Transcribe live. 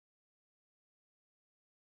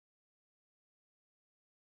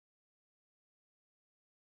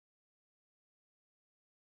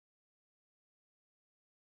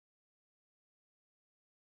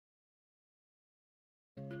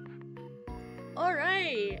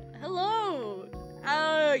Alright, hello!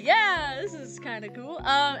 Yeah, this is kinda cool.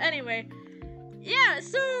 Anyway, yeah,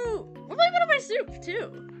 so, we're playing Bit of My Soup,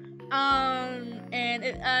 too. And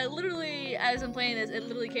it, literally, as I'm playing this, it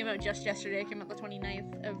literally came out just yesterday. It came out the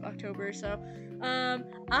 29th of October, so,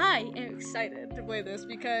 I am excited to play this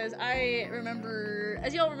because I remember,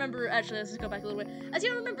 as y'all remember, actually, let's just go back a little bit. As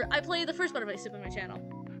y'all remember, I played the first Bit of My Soup on my channel.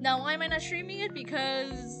 Now, why am I not streaming it?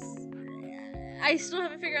 Because I still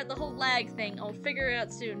haven't figured out the whole lag thing. I'll figure it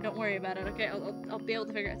out soon. Don't worry about it, okay? I'll be able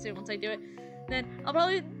to figure it out soon once I do it. Then I'll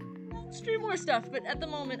probably stream more stuff, but at the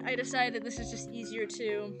moment, I decided this is just easier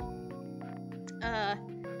to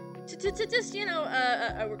just, you know,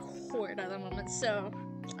 record at the moment. So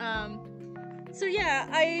yeah,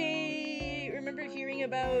 I remember hearing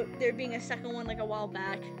about there being a second one, like, a while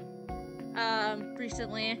back,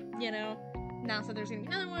 recently, you know, announced that there's gonna be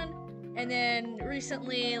another one. And then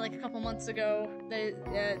recently, like a couple months ago, there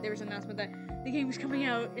was an announcement that the game was coming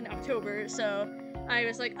out in October, so I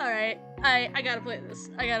was like, alright, I gotta play this.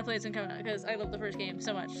 I gotta play this and come out, because I love the first game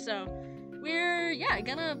so much. So, we're, yeah,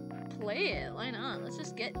 gonna play it. Why not? Let's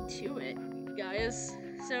just get to it, guys.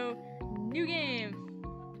 So, new game.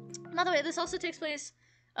 By the way, this also takes place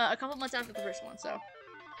a couple months after the first one, so.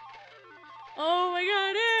 Oh my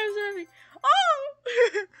god, I'm so happy. Oh!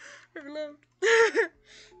 I'm loved.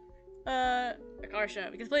 Akarsha.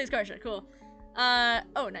 We can play as Akarsha. Cool. Oh,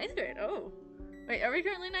 9th grade. Oh. Wait, are we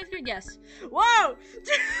currently in 9th grade? Yes. Whoa!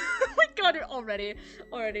 Oh my god, already,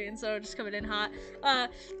 and so just coming in hot.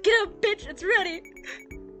 Get up, bitch! It's ready!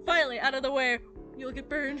 Finally, out of the way. You'll get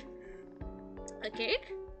burned. A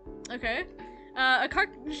cake? Okay.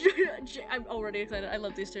 I'm already excited. I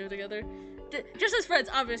love these two together. Just as friends,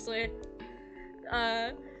 obviously.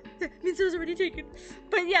 Minso's already taken.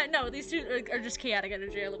 But yeah, no, these two are just chaotic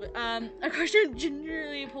energy. I love it. Akarsha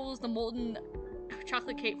gingerly pulls the molten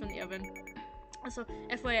chocolate cake from the oven. Also,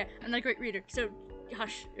 FYI, I'm not a great reader, so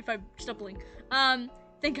hush if I'm stumbling.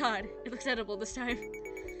 Thank God, it looks edible this time.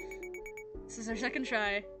 This is our second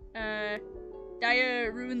try.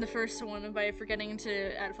 Daya ruined the first one by forgetting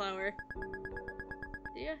to add flour.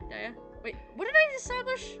 Daya? Wait, what did I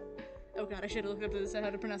establish? Oh god, I should have looked up this how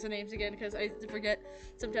to pronounce the names again, because I forget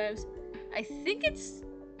sometimes. I think it's...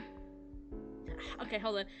 Okay,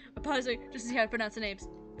 hold on. I'm pausing just to see how to pronounce the names.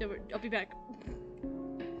 I'll be back.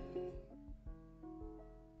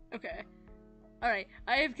 Okay. Alright,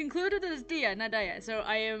 I have concluded that it's Dia, not Daya, so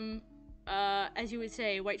I am, as you would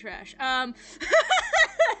say, white trash. That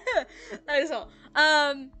is all.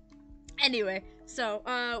 Anyway, so,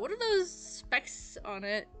 what are those specs on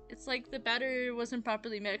it? It's like the batter wasn't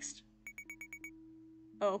properly mixed.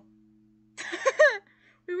 Oh.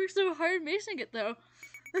 We worked so hard making it, though.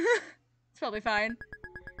 It's probably fine.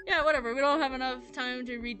 Yeah, whatever. We don't have enough time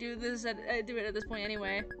to redo this do it at this point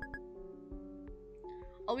anyway.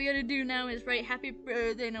 All we gotta do now is write Happy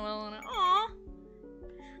Birthday Noelle on it. Aww.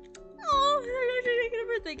 Oh, they're actually making a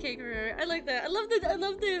birthday cake for her. I like that. I love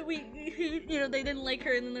that we you know, they didn't like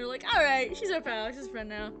her and then they're like, alright, she's our pal, she's a friend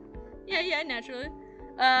now. Yeah, naturally.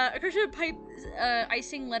 Akarsha pipes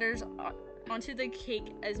icing letters onto the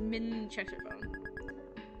cake as Min checks her phone.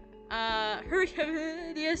 Hurry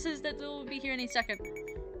up, Dia says that they'll be here any second.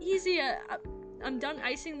 Easy, I'm done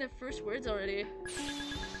icing the first words already.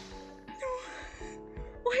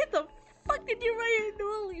 Why the fuck did you write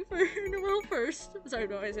Noelle first? Sorry,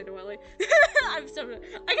 no, I said Noelle. I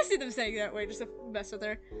can see them saying that way just to mess with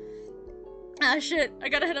her. Ah, shit, I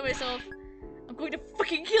got ahead of myself. I'm going to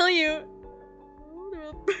fucking kill you.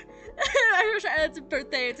 Akarsha adds a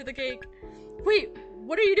birthday to the cake. Wait,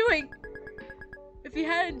 what are you doing? If you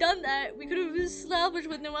hadn't done that, we could have salvaged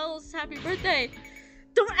with Noelle's happy birthday.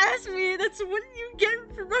 Don't ask me, that's what you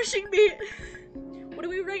get for rushing me. What do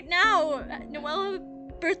we write now? Noelle have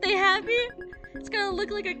a birthday happy? It's gonna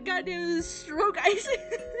look like a goddamn stroke icing.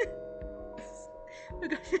 Oh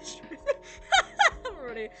god, I'm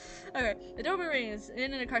ready. Okay, the doorbell rings,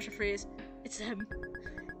 and in Akarsha freeze. It's them.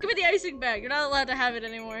 Give me the icing bag, you're not allowed to have it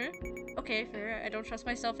anymore. Okay, fair. I don't trust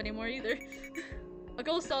myself anymore either. I'll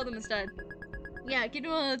go stall them instead. Yeah, keep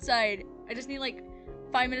them outside. I just need like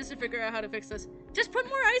 5 minutes to figure out how to fix this. Just put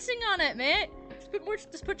more icing on it, man.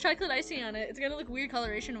 Just put chocolate icing on it. It's gonna look weird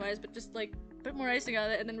coloration wise, but just like put more icing on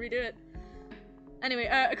it and then redo it. Anyway,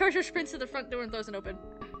 Akarsha sprints to the front door and throws it open.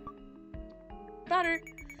 Butter.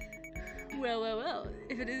 Well.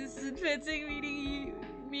 If it isn't fancy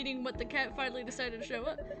meeting what the cat finally decided to show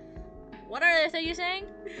up. What are you saying?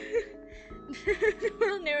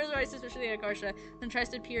 Noelle narrows her eyes suspiciously at Akarsha, then tries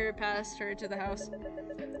to peer past her to the house.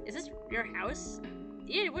 Is this your house?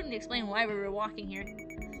 Yeah, it wouldn't explain why we were walking here.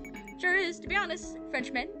 Sure is, to be honest,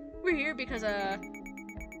 Frenchmen. We're here because, we're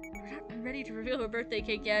not ready to reveal her birthday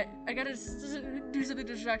cake yet. I gotta do something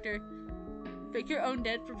to distract her. Fake your own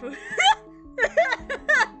dead proposal.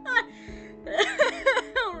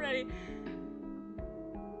 I'm ready.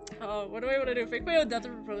 Oh, what do I want to do? Fake my own death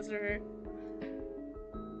and propose to her.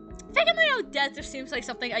 Faking my own death just seems like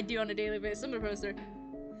something I do on a daily basis. I'm gonna propose to her.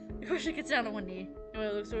 Akarsha gets down on one knee.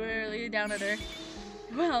 Emily looks wearily down at her.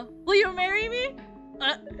 Well, will you marry me?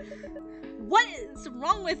 What is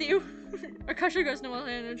wrong with you? Akarsha goes to one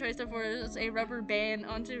hand and tries to force a rubber band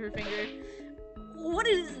onto her finger. What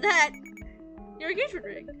is that? Your engagement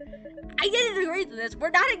ring. I didn't agree to this. We're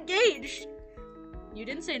not engaged. You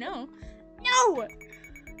didn't say no. No!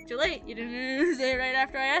 Too late. You didn't say it right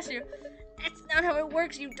after I asked you. That's not how it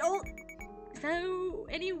works. You don't. Is that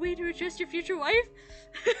any way to address your future wife?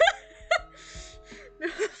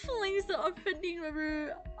 Flings the offending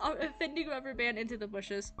rubber band into the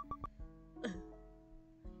bushes.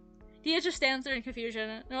 Dia just stands there in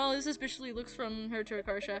confusion. Noelle suspiciously looks from her to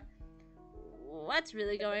Akarsha. What's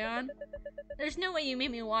really going on? There's no way you made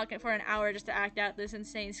me walk for an hour just to act out this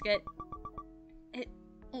insane skit. It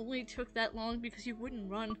only took that long because you wouldn't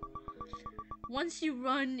run. Once you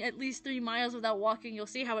run at least 3 miles without walking, you'll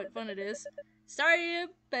see how fun it is. Sorry,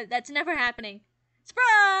 but that's never happening.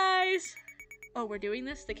 Surprise! Oh, we're doing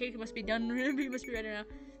this? The cake must be done. It must be ready now.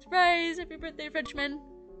 Surprise! Happy birthday, Frenchman!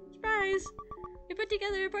 Surprise! We put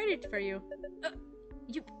together a party for you.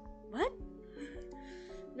 You... what?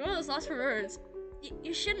 Noelle is lost for words.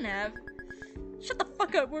 You shouldn't have. Shut the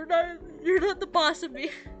fuck up. You're not the boss of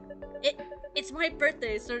me. It's my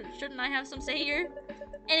birthday, so shouldn't I have some say here?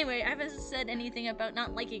 Anyway, I haven't said anything about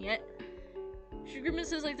not liking it. She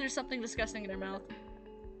grimaces like there's something disgusting in her mouth.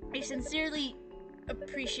 I sincerely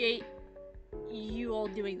appreciate you all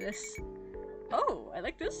doing this. Oh, I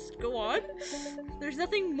like this. Go on. There's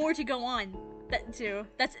nothing more to go on.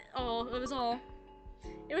 That's all. It was all.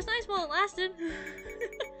 It was nice while it lasted.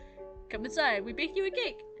 Come inside. We baked you a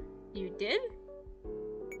cake. You did?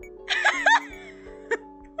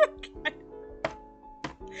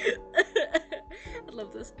 I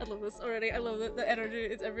love this. I love this already. I love the energy.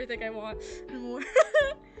 It's everything I want and more.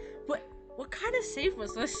 What kind of safe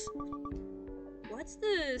was this? What's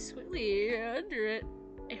the squiggly under it?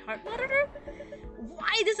 A heart monitor?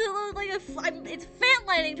 Why does it look like it's fan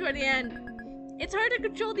lighting toward the end? It's hard to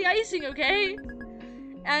control the icing, okay?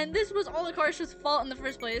 And this was all Akarsha's fault in the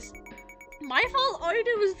first place. My fault? All you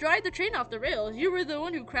did was drive the train off the rails. You were the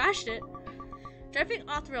one who crashed it. Driving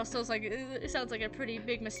off the rails sounds like a pretty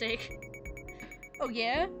big mistake. Oh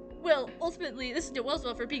yeah? Well, ultimately, this is Noelle's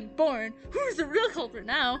fault for being born. Who's the real culprit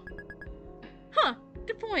now? Huh,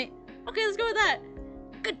 good point. Okay, let's go with that.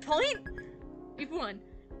 Good point? We've won.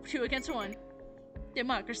 2 against 1.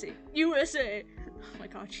 Democracy. USA. Oh my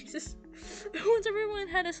god, Jesus. Once everyone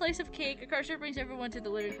had a slice of cake, Akarsha brings everyone to the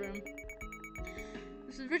living room.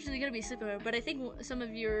 This was originally gonna be a sleepover, but I think some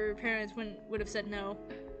of your parents would have said no.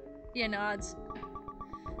 Yeah, nods.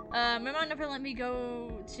 My mom never let me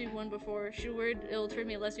go to one before. She worried it'll turn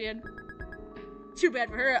me lesbian. Too bad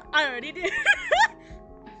for her. I already did.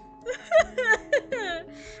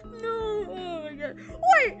 No, oh my god.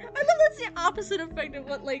 Wait, I love that's the opposite effect of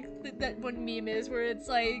what like that one meme is, where it's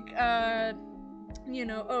like, you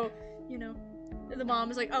know, the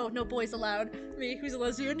mom is like, oh, no boys allowed. Me, who's a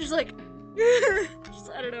lesbian, just like,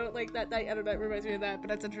 just, I don't know, like that, I don't know, it reminds me of that, but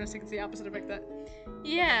that's interesting, it's the opposite effect that.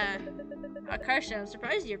 Yeah. Akarsha, I'm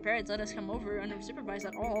surprised your parents let us come over unsupervised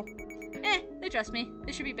at all. They trust me.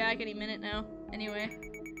 They should be back any minute now. Anyway.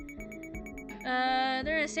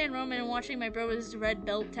 They're in San Roman and watching my bro's red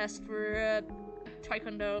belt test for,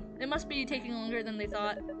 Taekwondo. It must be taking longer than they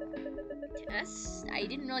thought. Yes? I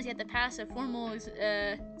didn't realize you had to pass a formal,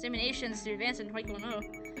 examinations to advance in Taekwondo.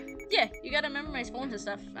 Yeah, you gotta memorize forms and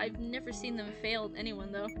stuff. I've never seen them fail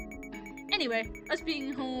anyone, though. Anyway, us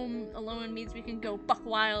being home alone means we can go buck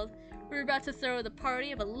wild. We're about to throw the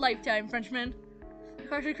party of a lifetime, Frenchman.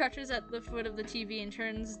 Akarsha crouches at the foot of the TV and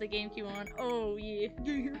turns the GameCube on. Oh, yeah.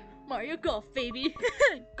 Mario Golf, baby.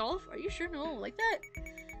 Golf? Are you sure no like that?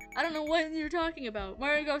 I don't know what you're talking about.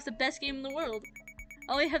 Mario Golf's the best game in the world.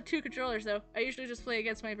 I only have 2 controllers, though. I usually just play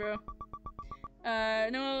against my bro.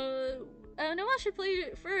 Noelle should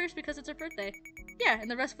play first because it's her birthday. Yeah, and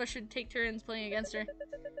the rest of us should take turns playing against her.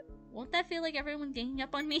 Won't that feel like everyone ganging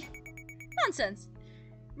up on me? Nonsense.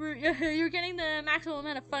 You're getting the maximum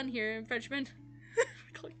amount of fun here, Frenchman.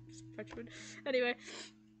 Frenchman. Anyway,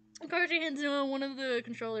 Akarsha hands Noelle one of the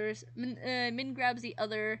controllers. Min grabs the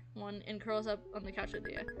other one and curls up on the couch with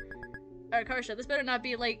Dia. Akarsha, this better not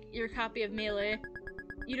be like your copy of Melee.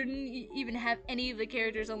 You didn't even have any of the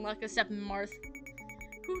characters unlocked except Marth.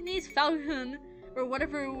 Who needs Falcon or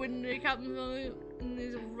whatever when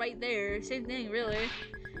is right there. Same thing, really.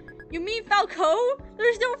 You mean Falco?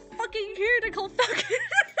 There's no fucking character called Falco.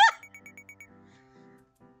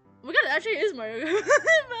 Oh my god, it actually is Mario.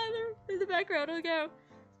 In the background, oh go.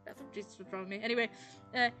 That's what Jesus was from me. Anyway,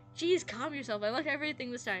 geez, calm yourself. I like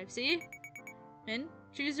everything this time. See? Min,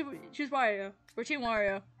 choose Wario. We're Team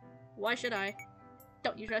Wario. Why should I?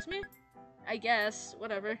 Don't you trust me? I guess.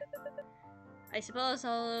 Whatever. I suppose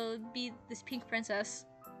I'll be this pink princess.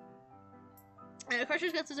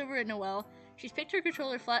 Akarsha's got this over at Noelle. She's picked her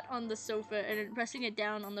controller flat on the sofa and pressing it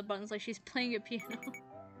down on the buttons like she's playing a piano.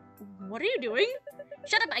 What are you doing?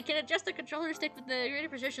 Shut up! I can adjust the controller stick with the greater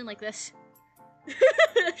precision like this.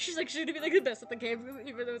 She's like shooting me like the best at the game,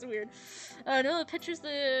 even though it's weird. Noelle pictures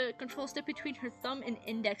the control stick between her thumb and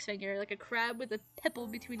index finger, like a crab with a pebble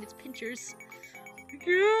between its pinchers.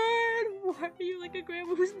 God, why are you like a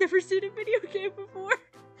grandma who's never seen a video game before?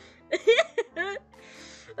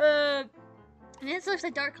 And it selects a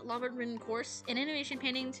dark lava-ridden course, an animation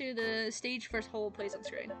panning to the stage first hole plays on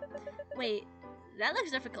screen. Wait, that looks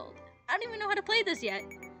difficult. I don't even know how to play this yet.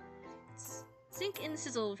 Sink and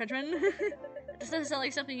sizzle, Frenchman. This doesn't sound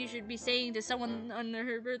like something you should be saying to someone on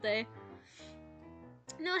her birthday.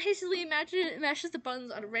 Noelle hastily mashes the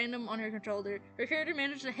buttons at random on her controller. Her character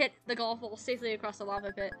manages to hit the golf ball safely across the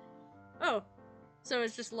lava pit. Oh, so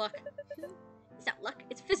it's just luck. It's not luck,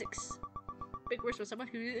 it's physics. Big words for someone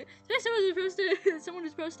who's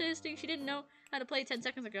protesting she didn't know how to play 10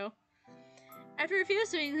 seconds ago. After a few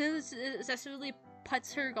swings, successfully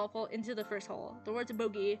puts her golf ball into the first hole. The words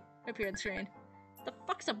bogey appear on screen. The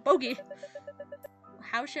fuck's a bogey?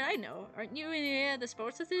 How should I know? Aren't you the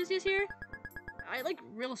sports enthusiast here? I like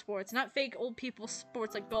real sports, not fake old people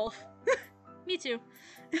sports like golf. Me too.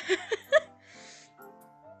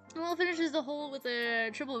 Noelle finishes the hole with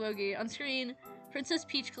a triple bogey. On screen, Princess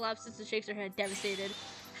Peach collapses and shakes her head, devastated.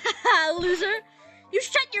 Haha, loser! You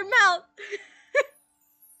shut your mouth!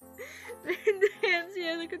 Hands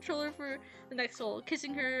the controller for the next hole,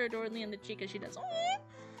 kissing her adoringly on the cheek as she does.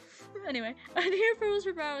 Anyway, Anir furrows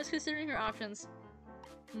her brow, is considering her options.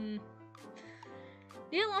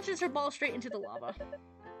 Nia launches her ball straight into the lava.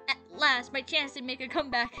 At last, my chance to make a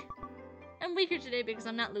comeback. I'm weaker today because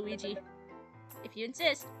I'm not Luigi. If you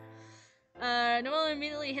insist. Noelle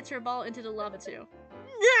immediately hits her ball into the lava too.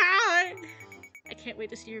 I can't wait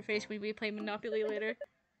to see your face when we play Monopoly later.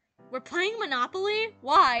 We're playing Monopoly?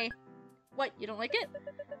 Why? What, you don't like it?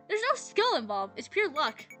 There's no skill involved. It's pure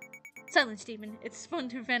luck. Silence, demon. It's fun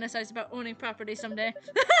to fantasize about owning property someday.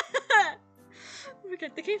 Oh my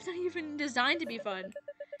god, the game's not even designed to be fun.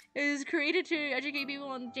 It is created to educate people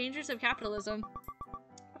on the dangers of capitalism.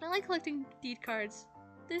 But I like collecting deed cards.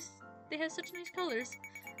 They have such nice colors.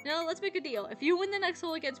 No, let's make a deal. If you win the next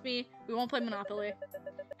hole against me, we won't play Monopoly.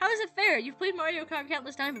 How is it fair? You've played Mario Kart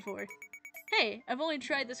countless times before. Hey, I've only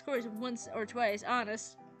tried this course once or twice,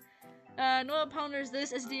 honest. Noelle ponders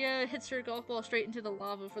this as Dia hits her golf ball straight into the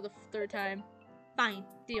lava for the third time. Fine,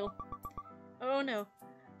 deal. Oh no.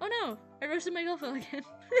 Oh no, I roasted my golf ball again.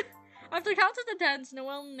 After counts of attempts,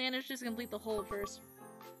 Noelle managed to complete the hole first.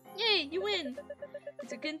 Yay, you win!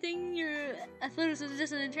 It's a good thing your athleticism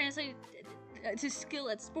doesn't translate to skill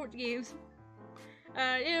at sport games.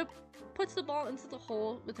 It puts the ball into the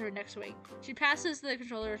hole with her next swing. She passes the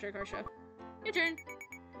controller to Akarsha. Your turn.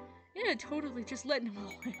 Yeah, totally just letting him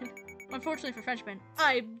win. Unfortunately for Frenchmen,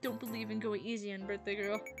 I don't believe in going easy on birthday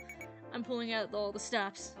girl. I'm pulling out all the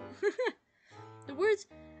stops. The words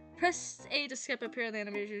press A to skip appear in the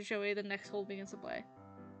animation to show A the next hole begins to play.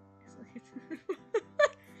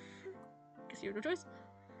 Guess you have no choice.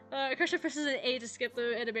 Akarsha presses an A to skip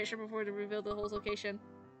the animation before to reveal the hole's location.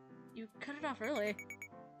 You cut it off early.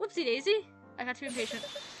 Whoopsie daisy. I got too impatient.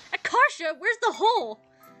 Akarsha, where's the hole?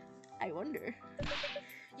 I wonder.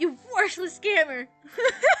 You worthless scammer!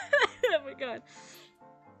 Oh my god.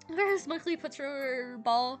 Akarsha smugly puts her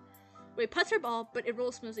ball, but it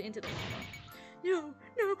rolls smoothly into the lava. No,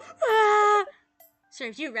 no, ah!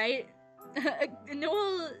 Serves you right.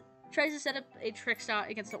 Noelle tries to set up a trick shot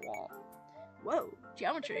against the wall. Whoa,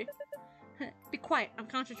 geometry. Be quiet, I'm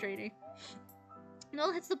concentrating.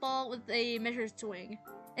 Noelle hits the ball with a measured swing.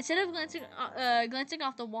 Instead of glancing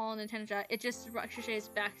off the wall in the tennis shot, it just ricochets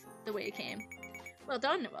back the way it came. Well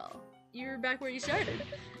done, Noelle. You're back where you started.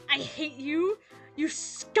 I hate you, you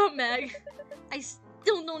scumbag. I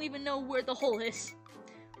still don't even know where the hole is.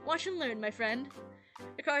 Watch and learn, my friend.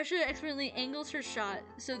 Akarsha expertly angles her shot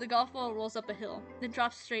so the golf ball rolls up a hill, then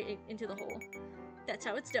drops straight into the hole. That's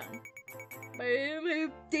how it's done. My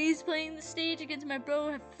days playing the stage against my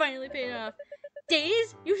bro have finally paid off.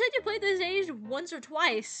 Days? You said you played the stage once or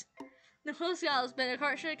twice. No scowls, but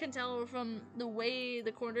Akarsha can tell from the way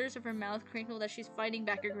the corners of her mouth crinkle that she's fighting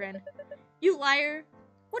back a grin. You liar!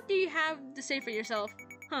 What do you have to say for yourself?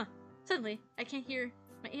 Huh. Suddenly, I can't hear.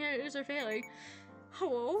 My ears are failing.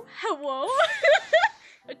 Hello? Hello?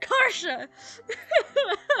 Akarsha!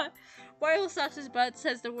 Wario slaps his butt,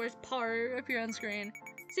 says the words par appear on screen.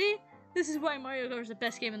 See? This is why Mario Kart is the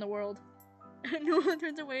best game in the world. No one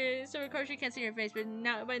turns away, so Akarsha can't see her face, but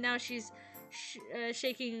now she's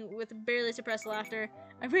shaking with barely suppressed laughter.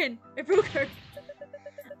 I win! I broke her!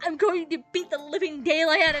 I'm going to beat the living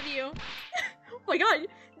daylight out of you! Oh my god!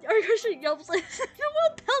 Akarsha yelps like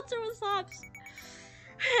someone pelts her with slaps.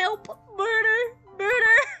 Help! Murder!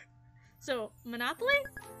 Murder! So, Monopoly?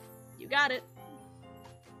 You got it.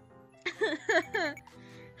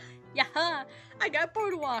 Yaha! I got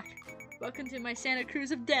Boardwalk! Welcome to my Santa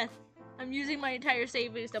Cruz of Death. I'm using my entire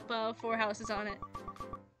savings to put 4 houses on it.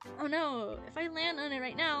 Oh no, if I land on it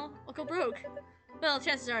right now, I'll go broke. Well,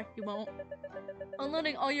 chances are you won't.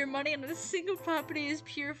 Unloading all your money on a single property is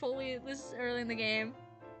pure folly this early in the game.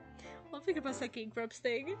 Well, think about that King Grubs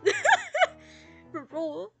thing.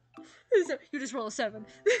 Roll. You just roll a 7.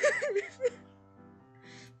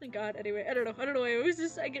 Thank God. Anyway, I don't know.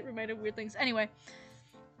 I get reminded of weird things. Anyway.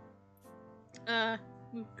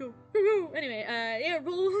 Go. Anyway, yeah,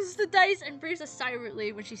 rolls the dice and breathes a sigh of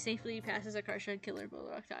relief when she safely passes Akarsha and Killer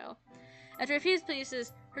Bulldog tile. After a few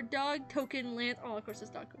places, her dog token lands. Oh, of course,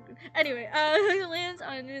 it's dog token. Anyway, lands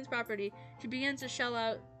on Noon's property. She begins to shell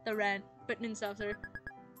out the rent, but Noon stops her.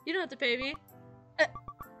 You don't have to pay me.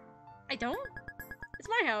 I don't? It's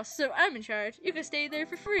my house, so I'm in charge. You can stay there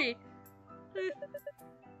for free.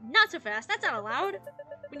 Not so fast. That's not allowed.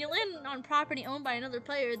 When you land on property owned by another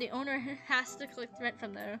player, the owner has to collect rent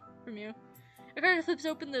from you. Akarsha flips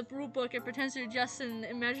open the rule book and pretends to adjust an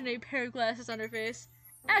imaginary pair of glasses on her face.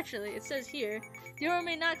 Actually, it says here, the owner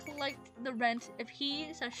may not collect the rent if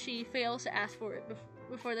he/she fails to ask for it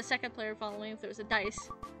before the second player following throws a dice.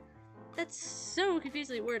 That's so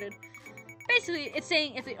confusingly worded. Basically, it's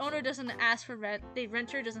saying if the owner doesn't ask for rent, the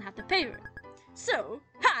renter doesn't have to pay for it. So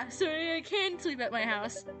I can sleep at my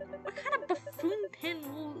house. What kind of buffoon pen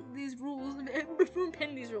these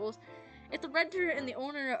rules? If the renter and the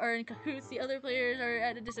owner are in cahoots, the other players are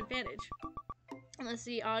at a disadvantage. Unless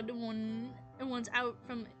the odd one's out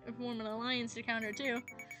from forming an alliance to counter too.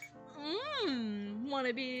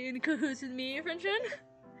 Wanna be in cahoots with me, friendship?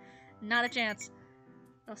 Not a chance.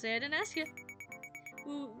 I'll say I didn't ask you.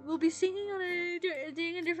 We'll be singing on a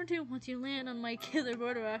different tune once you land on my killer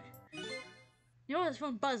boardwalk. Nora's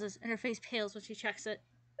phone buzzes and her face pales when she checks it.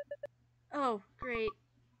 Oh, great.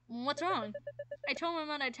 What's wrong? I told my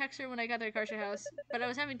mom I'd text her when I got to the Akarsha house, but I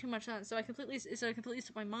was having too much fun, so I completely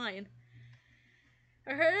slipped my mind.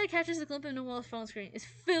 I heard it catches the glimpse of Noel's phone screen. It's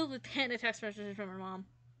filled with panic text messages from her mom.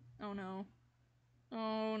 Oh no.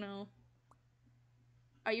 Oh no.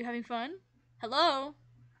 Are you having fun? Hello?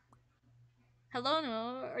 Hello,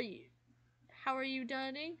 Noel. How are you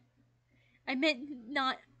doing? I meant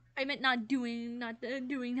not doing.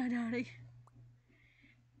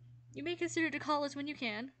 You may consider to call us when you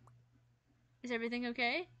can. Is everything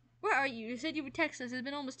okay? Where are you? You said you would text us. It's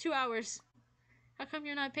been almost 2 hours. How come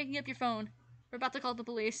you're not picking up your phone? We're about to call the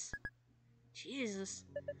police. Jesus.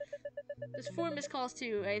 There's 4 missed calls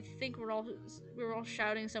too. I think we're all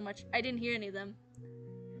shouting so much. I didn't hear any of them.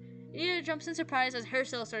 Ida jumps in surprise as her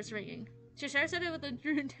cell starts ringing. She starts at it with a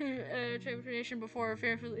trepidation before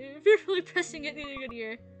fearfully pressing it in a good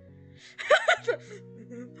ear.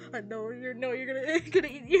 I know you're gonna eat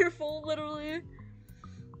an earful, literally.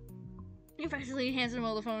 He practically hands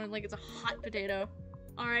Noel the phone like it's a hot potato.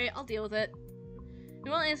 Alright, I'll deal with it.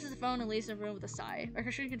 Noel answers the phone and leaves the room with a sigh.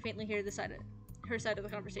 Akarsha can faintly hear her side of the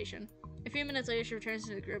conversation. A few minutes later, she returns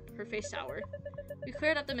to the group, her face sour. We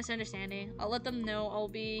cleared up the misunderstanding. I'll let them know I'll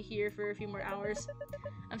be here for a few more hours.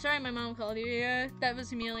 I'm sorry my mom called you. Yeah, that was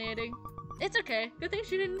humiliating. It's okay. Good thing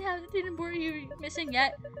she didn't bore you missing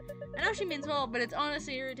yet. I know she means well, but it's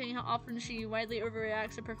honestly irritating how often she widely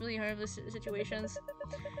overreacts to perfectly harmless situations.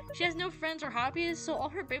 She has no friends or hobbies, so all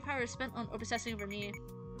her brain power is spent on obsessing over me.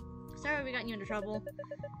 Sorry we got you into trouble.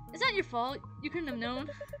 It's not your fault. You couldn't have known.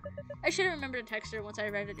 I should have remembered to text her once I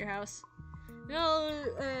arrived at your house.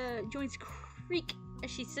 Noel joins Creek as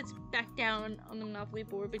she sits back down on the Monopoly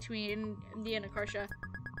board between me and Akarsha.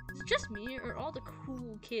 Is it just me, or all the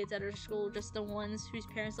cool kids at her school just the ones whose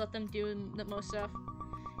parents let them do the most stuff?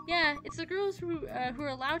 Yeah, it's the girls who are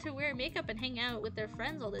allowed to wear makeup and hang out with their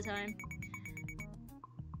friends all the time.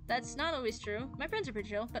 That's not always true. My friends are pretty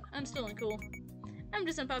chill, but I'm still uncool. I'm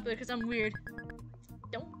just unpopular because I'm weird.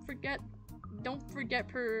 Don't forget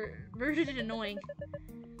perverted and annoying.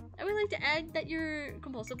 I would like to add that you're a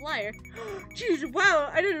compulsive liar. Jeez, wow!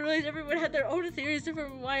 I didn't realize everyone had their own theories for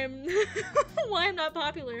why I'm why I'm not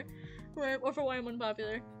popular, or for why I'm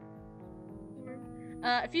unpopular.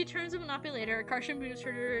 A few turns of Monopoly later, Akarsha moves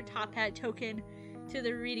her top hat token to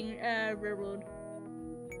the reading railroad.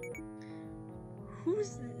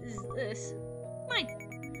 Whose is this?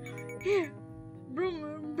 Mine. Here,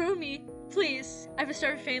 brew me, please. I have a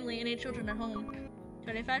starved family and 8 children at home.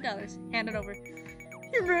 $25. Hand it over.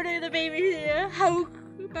 You're murdering the baby. How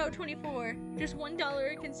about 24? Just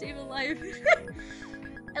 $1 can save a life.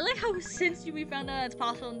 I like how since we found out it's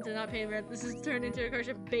possible to not pay rent, this has turned into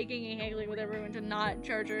Akarsha begging and haggling with everyone to not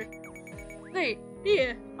charge her. Wait,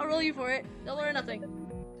 yeah, I'll roll you for it. $1 or nothing.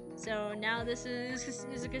 So now this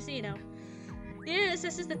is a casino. The unit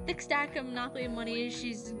assesses the thick stack of Monopoly money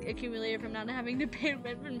she's accumulated from not having to pay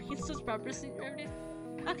rent from useless property.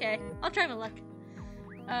 Okay, I'll try my luck.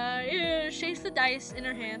 Yeah, shakes the dice in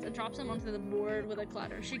her hands and drops them onto the board with a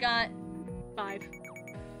clatter. She got 5.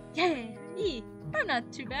 Yay! I'm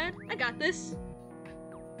not too bad. I got this.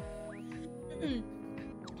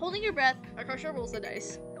 Holding your breath, Akarsha rolls the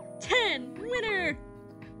dice. 10! Winner!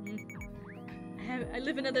 I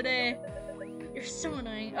live another day. You're so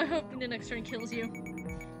annoying. I hope the next turn kills you.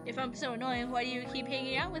 If I'm so annoying, why do you keep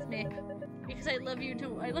hanging out with me? Because I love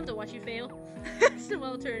to watch you fail.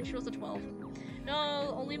 Small turn. She rolls a 12.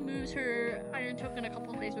 No, only moves her iron token a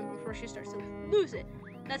couple of places before she starts to lose it.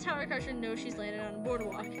 That's how Akarsha knows she's landed on a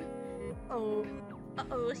boardwalk. Oh.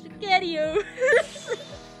 Uh-oh, Spaghetti-O!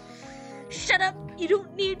 Shut up! You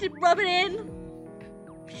don't need to rub it in!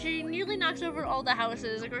 She nearly knocks over all the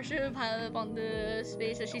houses. Akarsha piles up on the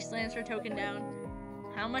space as she slams her token down.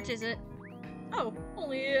 How much is it? Oh,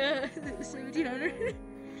 only, 1,700.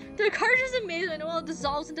 To Akarsha's amazement, Noelle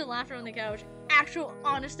dissolves into laughter on the couch. Actual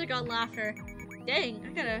honest-to-God laughter. Dang,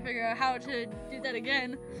 I gotta figure out how to do that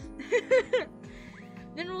again.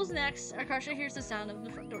 Then rolls next, Akarsha hears the sound of the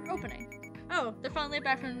front door opening. Oh, they're finally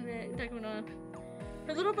back from Taekwondo.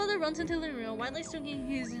 Her little brother runs into the living room, widely swinging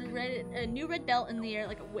his new red belt in the air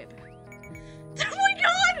like a whip. Oh my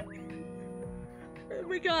god! Oh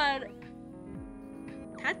my god.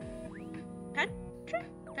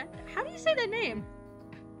 How do you say that name?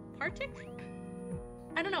 Partik?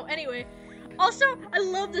 I don't know, anyway. Also, I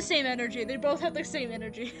love the same energy. They both have the same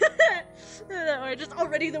energy. Just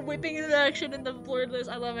already the whipping in the action and the blurredness.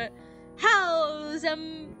 I love it. How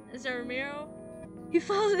Zaramiro? He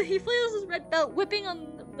flails his red belt, whipping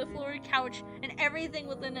on the floor couch and everything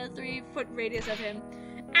within a 3-foot radius of him.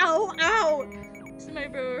 Ow! Ow! This is my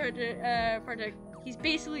bro, Partik. He's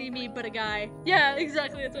basically me, but a guy. Yeah,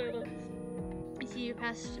 exactly. That's what I love. I see you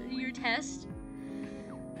passed your test.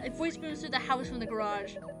 A voice booms through the house from the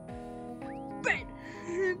garage.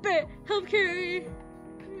 Bet, help carry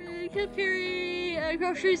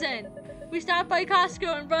groceries in. We stopped by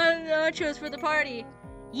Costco and brought nachos for the party.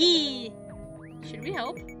 Yee! Should we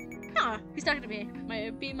help? Nah, he's talking to me.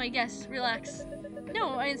 Be my guest. Relax.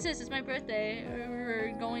 No, I insist. It's my birthday.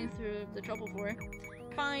 We're going through the trouble for it.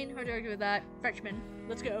 Fine, hard to argue with that. Freshman,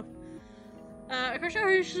 let's go. Akarsha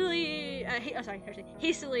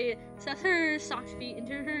hastily stuffs her socked feet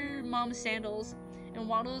into her mom's sandals and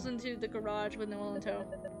waddles into the garage with Noelle in tow.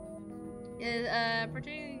 Is,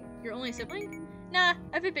 Partik your only sibling? Nah,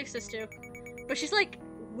 I have a big sister too. But she's like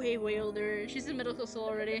way older. She's in middle school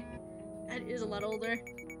already. That is a lot older.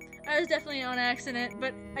 I was definitely on accident,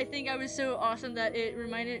 but I think I was so awesome that it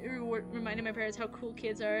reminded my parents how cool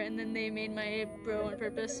kids are, and then they made my bro on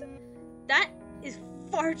purpose. That is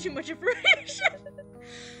far too much information!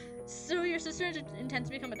 So your sister intends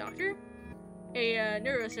to become a doctor? A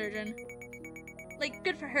neurosurgeon. Like,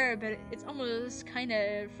 good for her, but it's almost kind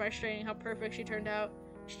of frustrating how perfect she turned out.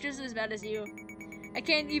 She's just as bad as you. I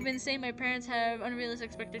can't even say my parents have unrealistic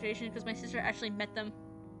expectations because my sister actually met them.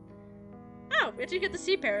 Oh, we actually get to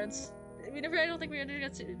see parents. I don't think we ever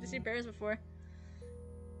got to see parents before.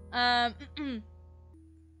 Akarsha's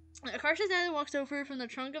dad walks over from the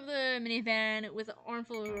trunk of the minivan with an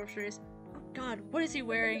armful of groceries. Oh god, what is he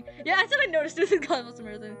wearing? Yeah, I thought I noticed this in Cosmos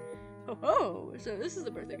Emerson. Oh ho, so this is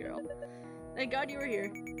the birthday girl. Thank god you were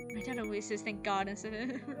here. My dad always says thank god instead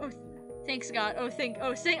of oh thanks god. I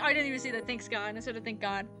didn't even see that thanks god instead of thank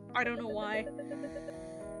god. I don't know why.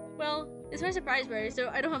 Well, it's my surprise party, so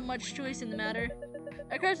I don't have much choice in the matter.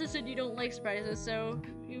 Akarsha said you don't like surprises, so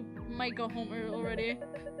you might go home already.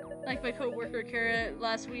 Like my co-worker Kara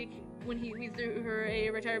last week when we threw her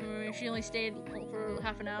a retirement room, she only stayed for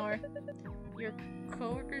half an hour. Your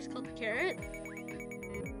co-worker's called Carrot?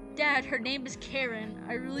 Dad, her name is Karen.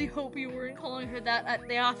 I really hope you weren't calling her that at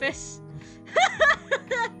the office.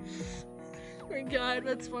 my god,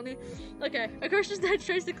 that's funny. Okay, Akarsha's dad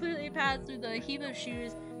tries to clear a path through the heap of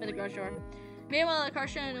shoes by the garage door. Meanwhile,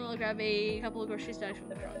 Akarsha will grab a couple of grocery stacks from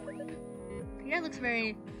the trunk. Your dad looks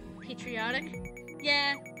very patriotic.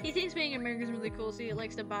 Yeah, he thinks being American is really cool, so he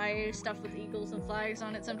likes to buy stuff with eagles and flags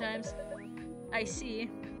on it sometimes. I see.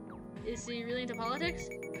 Is he really into politics?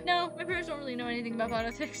 No, my parents don't really know anything about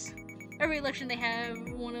politics. Every election they have,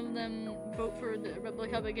 one of them vote for the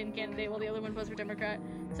Republican candidate while the other one votes for Democrat,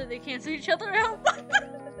 so they cancel each other out.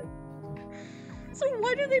 So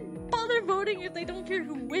why do they bother voting if they don't care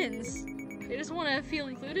who wins? They just want to feel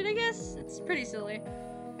included, I guess? It's pretty silly.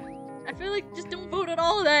 I feel like just don't vote at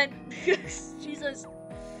all then. Jesus.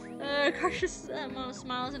 Akarsha's mom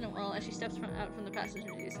smiles in a well as she steps out from the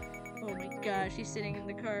passenger seat. Oh my gosh, she's sitting in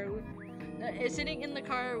the car. Sitting in the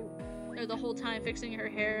car the whole time, fixing her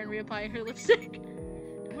hair and reapplying her lipstick.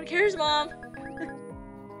 No one cares, Mom.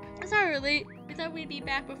 Sorry we're late. We thought we'd be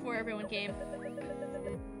back before everyone came.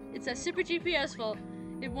 It's that super GPS fault.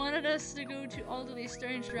 It wanted us to go to all of these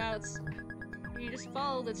strange routes. If you just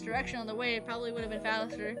followed its direction on the way, it probably would have been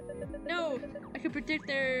faster. No, I could predict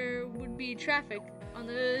there would be traffic on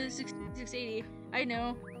the 680. I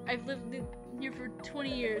know. I've lived here for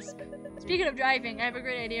 20 years. Speaking of driving, I have a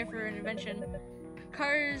great idea for an invention.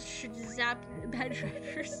 Cars should zap bad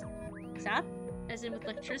drivers. Zap? As in with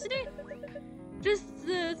electricity? Just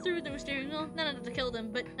through the steering wheel. Not enough to kill them,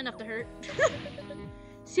 but enough to hurt.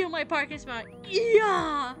 Steal my parking spot.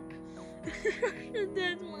 Yeah!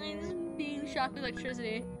 Dad's mind is being shocked with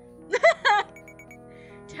electricity.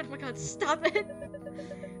 Dad, oh my god, stop it!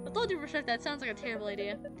 With all due respect, that sounds like a terrible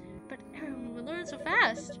idea. But everyone would learn so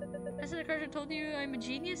fast. Hasn't Akarsha told you I'm a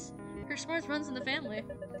genius? Her smarts runs in the family.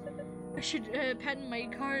 I should patent my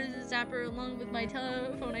car zapper along with my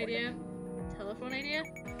telephone idea. Telephone idea?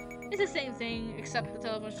 It's the same thing, except the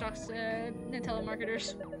telephone stocks and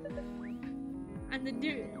telemarketers. And the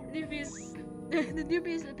dubious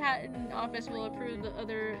patent office will approve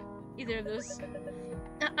either of those.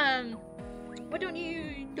 What don't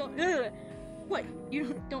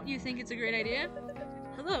you think it's a great idea?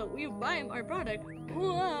 Hello, will you buy our product?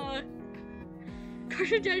 Whoa!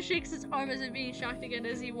 Akarsha just shakes his arm as if being shocked again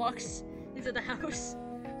as he walks into the house.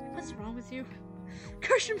 What's wrong with you?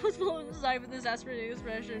 Akarsha must pull inside with this exasperated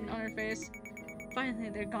expression on her face. Finally,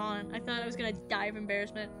 they're gone. I thought I was gonna die of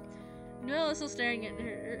embarrassment. Noelle is still staring at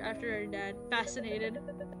her after her dad, fascinated.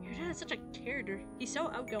 Your dad is such a character. He's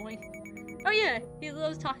so outgoing. Oh yeah, he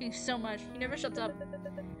loves talking so much. He never shuts up.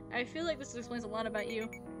 I feel like this explains a lot about you.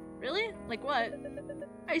 Really? Like what?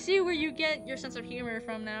 I see where you get your sense of humor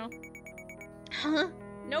from now. Huh?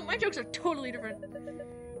 No, my jokes are totally different.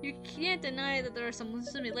 You can't deny that there are some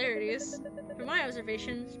similarities. From my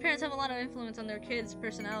observations, parents have a lot of influence on their kids'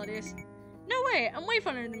 personalities. No way! I'm way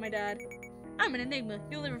funnier than my dad. I'm an enigma.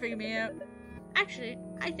 You'll never figure me out. Actually,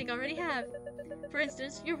 I think I already have. For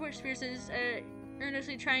instance, your worst fear is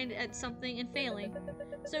earnestly trying at something and failing.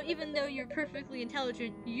 So even though you're perfectly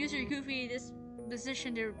intelligent, you use your goofy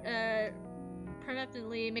disposition to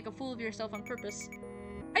permanently make a fool of yourself on purpose.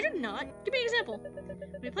 I do not. Give me an example.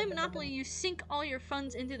 When we play Monopoly, you sink all your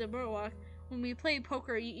funds into the boardwalk. When we play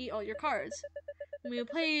poker, you eat all your cards. When we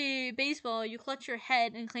play baseball, you clutch your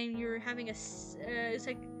head and claim you're having it's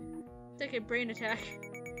like a brain attack.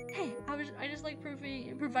 Hey, I just like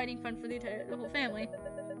providing fun for the whole family.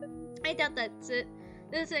 I doubt that's it.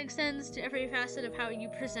 This extends to every facet of how you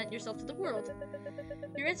present yourself to the world.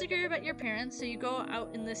 You're insecure about your parents, so you go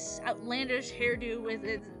out in this outlandish hairdo with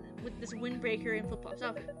this windbreaker and flip-flops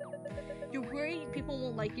outfit. You're worried people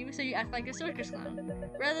won't like you, so you act like a circus clown.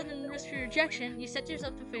 Rather than risk your rejection, you set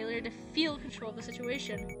yourself to failure to feel control of the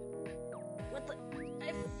situation. What the?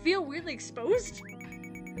 I feel weirdly exposed?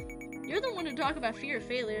 You're the one to talk about fear of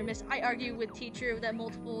failure, miss. I argue with teacher that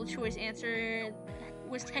multiple choice answer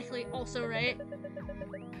was technically also right.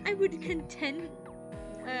 I would contend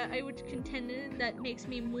that makes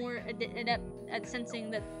me more adept at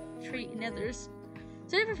sensing that trait in others.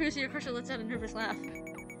 Sorry for Fusi, Akarsha lets out a nervous laugh.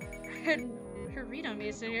 Her read on me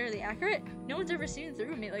is severely accurate. No one's ever seen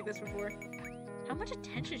through me like this before. How much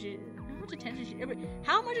attention is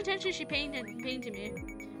she paying to me?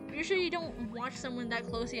 Are you sure you don't watch someone that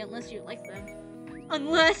closely unless you like them?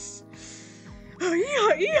 Unless...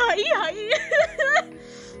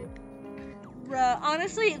 Bruh,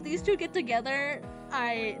 honestly, if these two get together,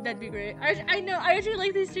 that'd be great. I know, I actually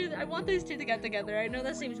like these two. I want these two to get together. I know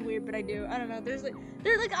that seems weird, but I do. I don't know.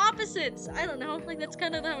 They're like opposites. I don't know. Like, that's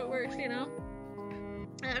kind of how it works, you know?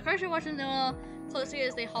 Akarsha watches Noelle closely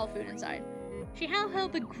as they haul food inside. She can't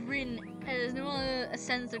help but grin as Noelle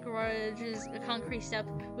ascends the garage's concrete step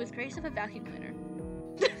with grace of a vacuum cleaner.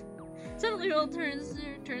 Suddenly, Noel turns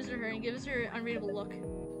to her and gives her an unreadable look.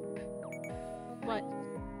 What?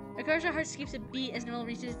 Akarsha's heart skips a beat as Noel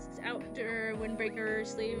reaches out to her windbreaker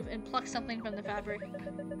sleeve and plucks something from the fabric.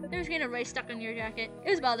 There's a grain of rice stuck on your jacket.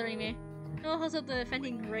 It was bothering me. Noel holds up the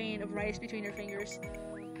offending grain of rice between her fingers.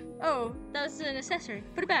 Oh, that's an accessory.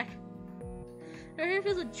 Put it back. Her hair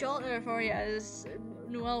feels a jolt of euphoria as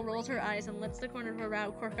Noel rolls her eyes and lets the corner of her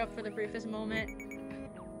mouth quirk up for the briefest moment.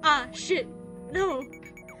 Ah, shit. No.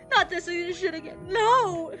 Not this shit again.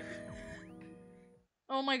 No!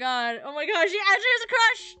 Oh my god. Oh my god, she actually has a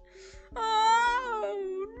crush!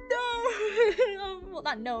 Oh, no! Well,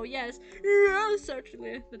 not no, yes. Yes,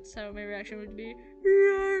 actually. That's how my reaction would be.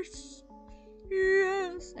 Yes.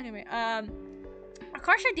 Yes. Anyway,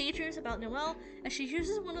 Akarsha daydreams about Noelle as she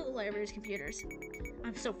uses one of the library's computers.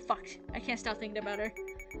 I'm so fucked. I can't stop thinking about her.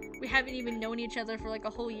 We haven't even known each other for like a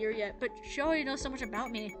whole year yet, but she already knows so much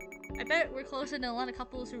about me. I bet we're closer than a lot of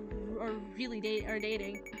couples who are really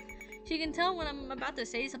dating. She can tell when I'm about to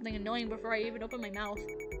say something annoying before I even open my mouth.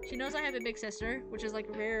 She knows I have a big sister, which is like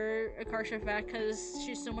a rare Akarsha fact because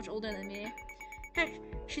she's so much older than me. Heck,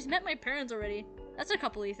 she's met my parents already. That's a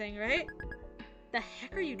coupley thing, right? The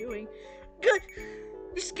heck are you doing? Good!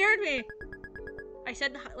 You scared me! I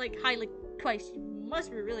said hi like twice. You must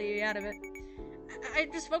be really out of it. I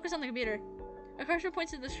just focus on the computer. Akarsha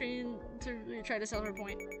points to the screen to try to sell her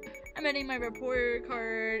point. I'm editing my report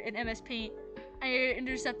card in MS Paint. I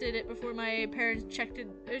intercepted it before my parents checked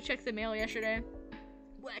the mail yesterday.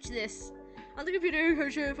 Watch this. On the computer,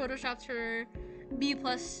 Akarsha photoshopped her B+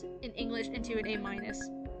 in English into an A-. A-?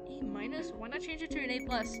 Why not change it to an A+?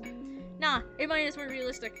 Nah, A- more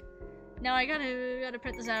realistic. Now I gotta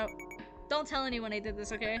print this out. Don't tell anyone I did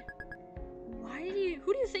this, okay?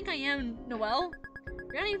 Who do you think I am, Noelle?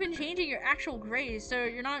 You're not even changing your actual grades, so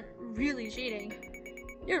you're not really cheating.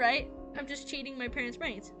 You're right, I'm just cheating my parents'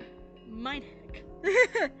 brains. Mine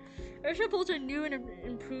heck. Ursula pulls her new and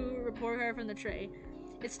improved report card from the tray.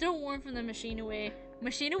 It's still warm from the machine away.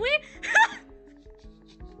 Machine away?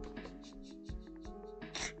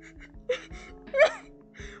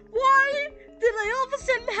 Why did I all of a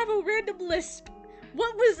sudden have a random lisp?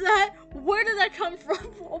 What was that? Where did that come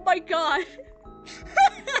from? Oh my god.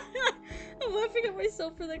 I'm laughing at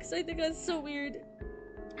myself for that because I think that's so weird.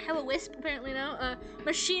 I have a wisp apparently now.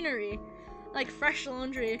 Machinery. Like fresh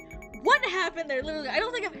laundry. What happened there? Literally, I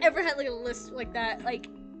don't think I've ever had like a lisp like that. Like,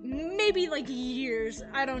 maybe like years.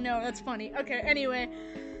 I don't know. That's funny. Okay, anyway.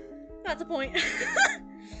 That's the point.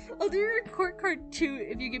 I'll do your report card too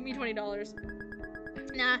if you give me $20.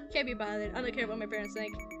 Nah, can't be bothered. I don't care what my parents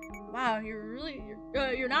think. Wow,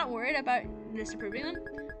 you're not worried about disapproving them?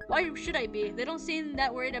 Why should I be? They don't seem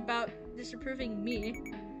that worried about disapproving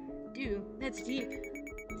me. Dude, that's deep.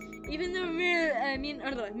 Even though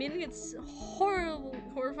Min gets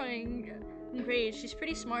horrifying grades, she's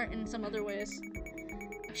pretty smart in some other ways.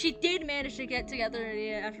 She did manage to get together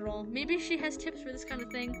after all. Maybe she has tips for this kind of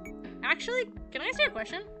thing. Actually, can I ask you a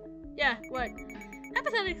question? Yeah, what?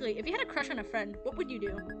 Hypothetically, if you had a crush on a friend, what would you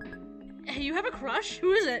do? You have a crush?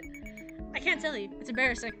 Who is it? I can't tell you. It's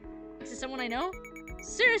embarrassing. Is it someone I know?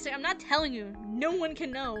 Seriously, I'm not telling you. No one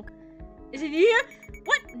can know. Is it you?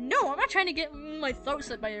 What? No, I'm not trying to get my throat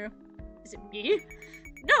slit by you. Is it me?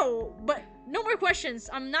 No, but no more questions.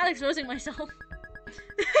 I'm not exposing myself.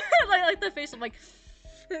 like the face of like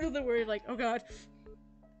the word like, oh god.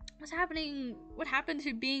 What's happening? What happened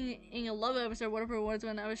to being in a love episode or whatever it was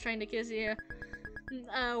when I was trying to kiss you?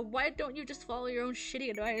 Why don't you just follow your own shitty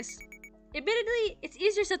advice? Admittedly, it's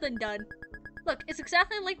easier said than done. Look, it's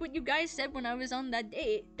exactly like what you guys said when I was on that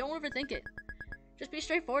date. Don't overthink it. Just be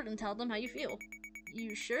straightforward and tell them how you feel.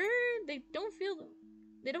 You sure? They don't feel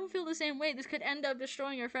the same way. This could end up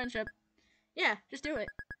destroying your friendship. Yeah, just do it.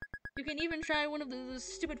 You can even try one of those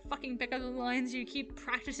stupid fucking pickup lines you keep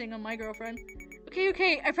practicing on my girlfriend.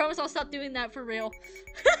 Okay, I promise I'll stop doing that for real.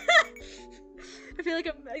 I feel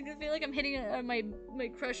like I'm hitting my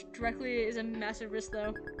crush directly is a massive risk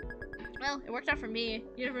though. Well, it worked out for me.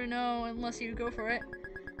 You never know unless you go for it.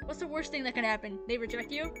 What's the worst thing that could happen? They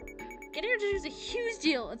reject you? Getting rejected is a huge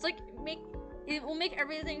deal. It's like it will make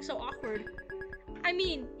everything so awkward. I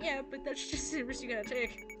mean, yeah, but that's just the risk you gotta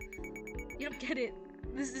take. You don't get it.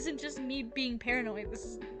 This isn't just me being paranoid.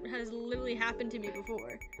 This has literally happened to me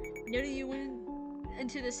before. None of you went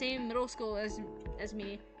into the same middle school as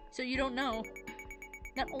me, so you don't know.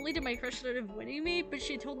 Not only did my crush start avoiding me, but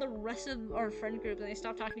she told the rest of our friend group and they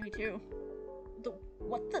stopped talking to me too.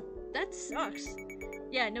 That sucks.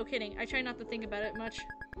 Yeah, no kidding. I try not to think about it much.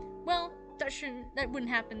 Well, that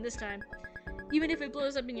wouldn't happen this time. Even if it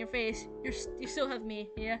blows up in your face, you still have me,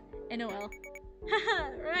 yeah? And Noelle. Haha,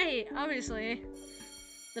 right, obviously.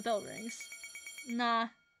 The bell rings. Nah,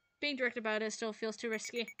 being direct about it still feels too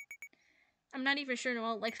risky. I'm not even sure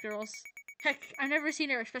Noelle likes girls. Heck, I've never seen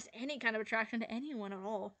her express any kind of attraction to anyone at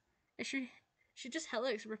all. Is she just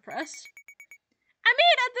hella repressed? I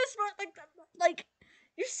mean, at this point, like,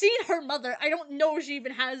 you've seen her mother. I don't know if she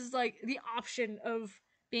even has, like, the option of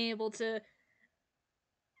being able to,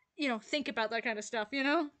 you know, think about that kind of stuff, you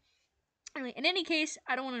know? Anyway, in any case,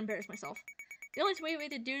 I don't want to embarrass myself. The only way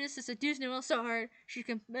to do this is to seduce Noelle so hard she's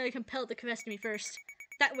compelled to confess to me first.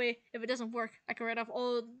 That way, if it doesn't work, I can write off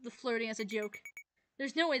all the flirting as a joke.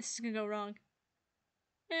 There's no way this can go wrong.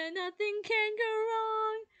 And nothing can go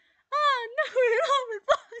wrong. Oh, no, it all went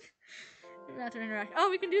wrong. Interact. Oh,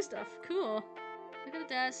 we can do stuff. Cool. Look at the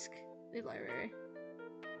desk. The library.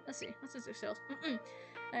 Let's see. What's this shelf?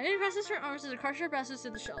 Any passes her arms as Akarsha passes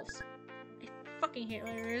to the shelves. I fucking hate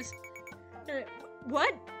libraries.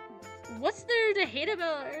 What? What's there to hate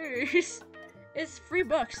about libraries? It's free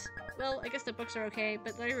books. Well, I guess the books are okay,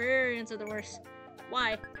 but librarians are the worst.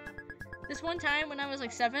 Why? This one time when I was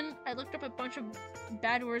like 7, I looked up a bunch of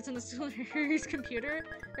bad words in the library's computer.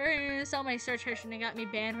 Librarian saw my search history and got me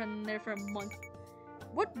banned from there for a month.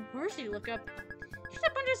 What words did you look up? Just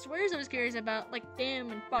a bunch of swears I was curious about, like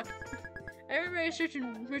damn and fuck. I remember I searched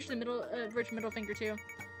the middle finger too.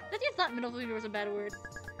 I thought you thought middle finger was a bad word.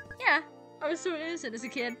 Yeah, I was so innocent as a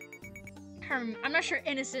kid. I'm not sure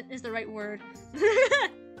innocent is the right word.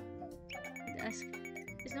 Desk.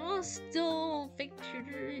 Is Noelle still fake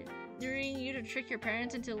tutoring you to trick your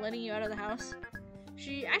parents into letting you out of the house?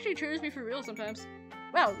 She actually tutors me for real sometimes.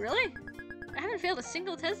 Wow, really? I haven't failed a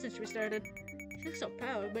single test since we started. She looks so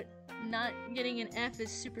proud, but not getting an F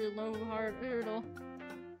is super low hard hurdle.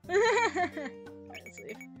 Alright, let's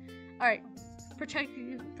leave. Alright, protect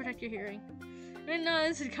your hearing. And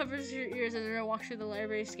it covers your ears as everyone walks through the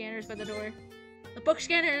library scanners by the door. The book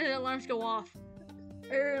scanner alarms go off.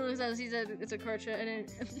 Everyone looks out and sees that it's Akarsha and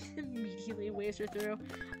it immediately waves her through.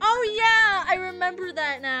 Oh yeah! I remember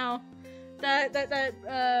that now! That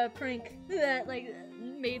prank that like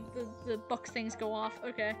made the book things go off.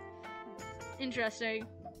 Okay. Interesting.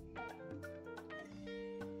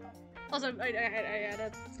 Also, I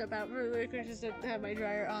had to step out really quick just to have my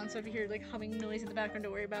dryer on, so if you hear like humming noise in the background,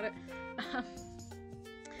 don't worry about it.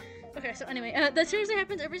 Okay, so anyway, that seriously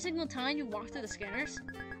happens every single time you walk through the scanners?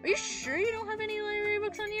 Are you sure you don't have any library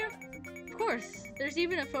books on you? Of course. There's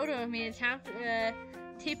even a photo of me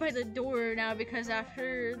taped by the door now because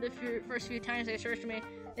after the first few times they searched me,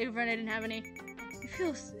 they confirmed I didn't have any.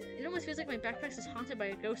 It almost feels like my backpack is haunted by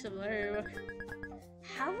a ghost of a library book.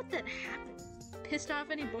 How would that happen? Pissed off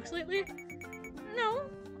any books lately? No.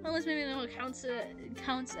 Unless maybe no one counts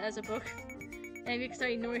as a book. And because I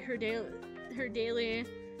ignore her daily,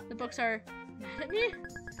 the books are mad at me?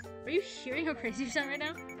 Are you hearing how crazy you sound right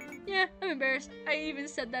now? Yeah, I'm embarrassed. I even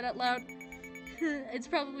said that out loud. It's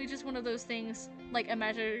probably just one of those things, like a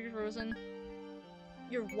magic frozen.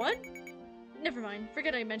 You're what? Never mind.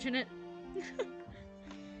 Forget I mentioned it.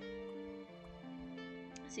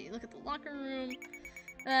 Let's see, look at the locker room.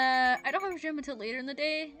 I don't have a gym until later in the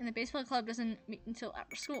day, and the baseball club doesn't meet until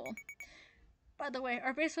after school. By the way,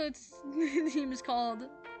 our baseball team is called...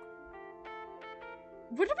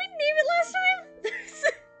 What did we name it last time?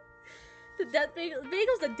 The Death Bagel.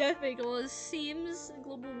 Bagel's the Death Bagel. It seems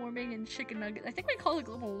global warming and chicken nugget. I think we call it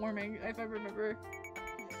global warming, if I remember.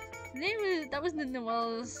 That was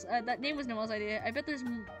Noelle's. That name was Noelle's idea. I bet the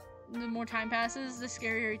more time passes, the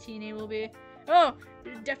scarier teen name will be. Oh,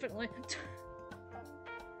 definitely.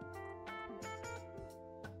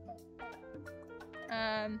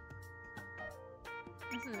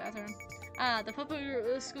 This is the bathroom. Ah, the public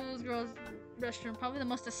school's girls' restroom. Probably the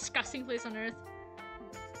most disgusting place on earth.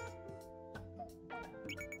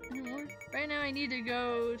 Anymore? Right now I need to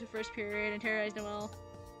go to first period and terrorize Noelle.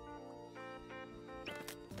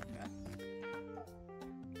 Okay.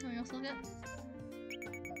 Anything else to look at?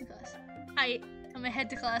 Class. I'm gonna head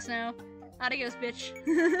to class now. Adios, bitch.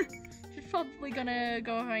 She's probably gonna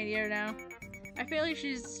go with my ear now. I feel like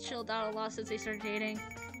she's chilled out a lot since they started dating.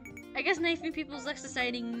 I guess knifing people is less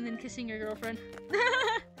exciting than kissing your girlfriend.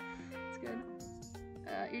 That's good.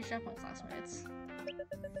 You should have my classmates.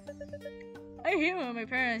 I hate when my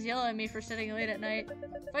parents yell at me for sitting late at night.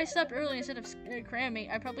 If I slept early instead of cramming,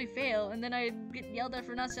 I'd probably fail, and then I'd get yelled at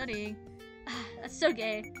for not studying. That's so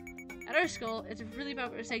gay. At our school, it's really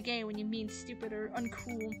popular to say gay when you mean stupid or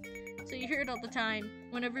uncool. So you hear it all the time.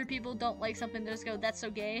 Whenever people don't like something, they just go, "That's so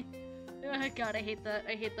gay." Oh god, I hate that.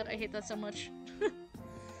 I hate that. I hate that so much. Look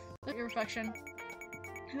at your reflection.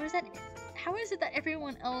 How is it that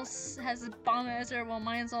everyone else has a bomb answer while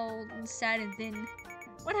mine's all sad and thin?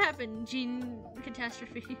 What happened, Gene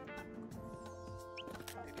Catastrophe?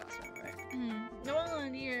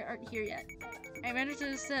 aren't here yet. I managed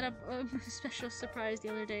to set up a special surprise the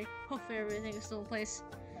other day. Hopefully everything is still in place.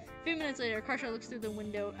 A few minutes later, Akarsha looks through the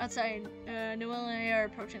window. Outside, Noelle and I are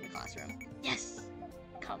approaching the classroom. Yes!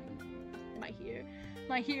 Come. My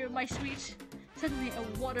hero, my sweet. Suddenly,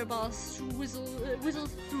 a water ball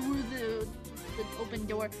whistles through the open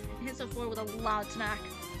door and hits the floor with a loud smack.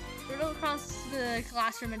 It rolls across the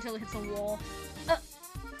classroom until it hits a wall.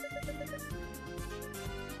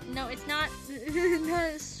 No, it's not.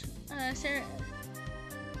 Sarah.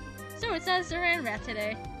 So it's not Saran Wrap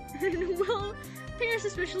today. Well, peers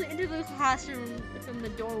especially into the classroom from the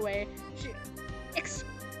doorway. She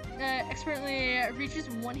expertly reaches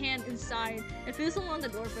one hand inside and feels along the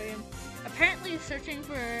doorframe, apparently searching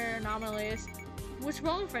for anomalies. What's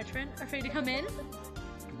wrong, Frenchman? Afraid to come in?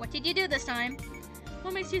 What did you do this time?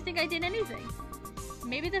 What makes you think I did anything?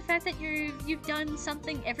 Maybe the fact that you've done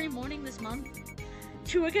something every morning this month.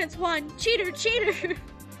 2 against 1. Cheater, cheater!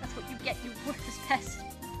 That's what you get, you worthless pest.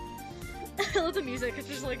 I love the music. It's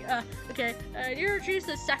just like, okay. You choose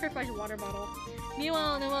to sacrifice a water bottle.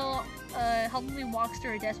 Meanwhile, Noelle helpfully walks to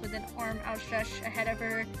her desk with an arm outstretched ahead of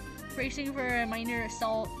her, bracing for a minor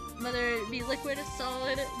assault, whether it be liquid,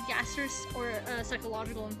 solid, gaseous, or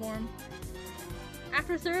psychological in form.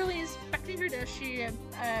 After thoroughly inspecting her desk, she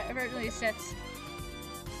abruptly sits.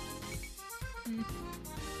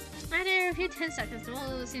 After a few 10 seconds,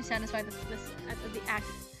 Noelle seems satisfied that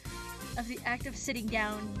the act of sitting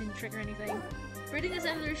down didn't trigger anything. Breathing a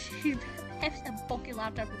sentence, she hefts a bulky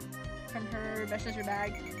laptop from her messenger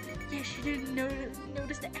bag. Yeah, she didn't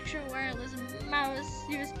notice the extra wireless mouse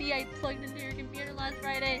USB I plugged into your computer last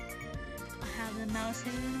Friday. I have the mouse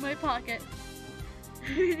hidden in my pocket.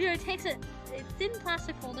 It takes a thin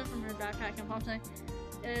plastic folder from her backpack and pops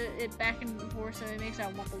it back and forth so it makes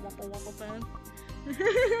that wumple wumple wumple sound.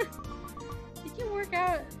 Did you work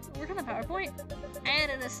on the PowerPoint? I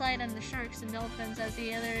added a slide on the sharks and dolphins as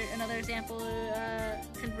another example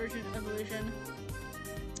convergent evolution.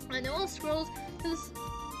 Noelle scrolls to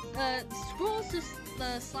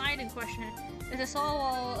the slide in question. There's a solid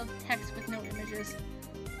wall of text with no images.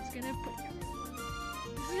 This is gonna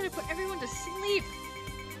put everyone to sleep.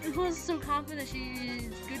 Nicole's so confident she's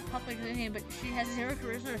good public opinion, but she has zero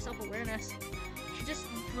charisma or self-awareness. She just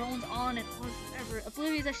drones on and on forever,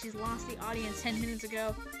 oblivious that she's lost the audience 10 minutes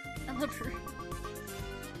ago. I love her.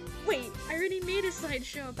 Wait, I already made a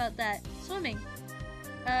slideshow about that. Swimming.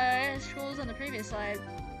 Scrolls on the previous slide.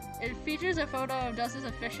 It features a photo of dozens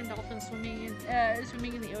of fish and dolphins swimming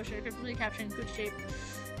in the ocean, completely captioned "good shape."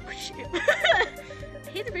 Good shape. I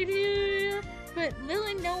hate to break it to you, but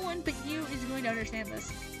literally no one but you is going to understand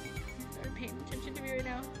this. Start paying attention to me right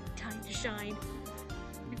now. Time to shine.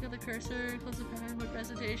 Look at the cursor, close the PowerPoint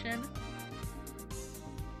presentation.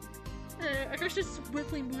 Akarsha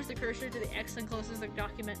swiftly moves the cursor to the X and closes the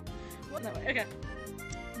document. What? No, okay.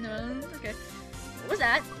 No, okay. What was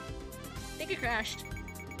that? I think it crashed.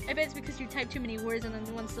 I bet it's because you typed too many words on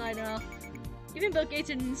one slide and all. Even Bill Gates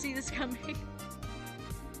didn't see this coming.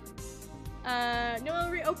 Noelle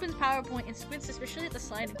reopens PowerPoint and squints suspiciously at the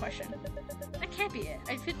slide in question. That can't be it.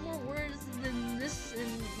 I fit more words than this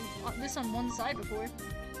on one slide before.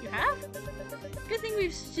 You have? Good thing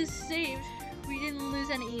we've just saved. We didn't lose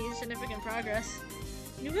any significant progress.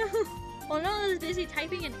 While Noelle is busy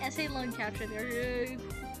typing an essay long caption, clearly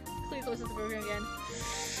closes the program again.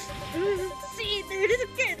 See, there it is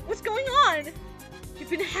again! What's going on? You've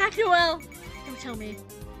been hacked, Noelle! Don't tell me.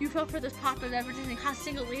 You fell for this pop of advertising hot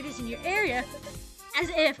single ladies in your area. As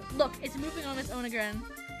if. Look, it's moving on its own again.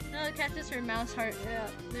 Now it catches her mouse hard.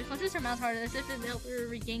 It clutches her mouse hard as if it helped her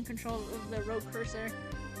regain control of the rogue cursor.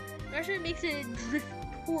 Akarsha makes it drift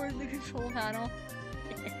toward the control panel.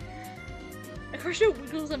 Akarsha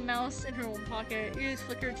wiggles a mouse in her own pocket. Ears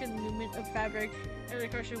flicker to the movement of fabric.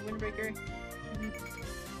 Akarsha windbreaker.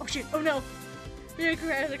 Oh shit! Oh no! The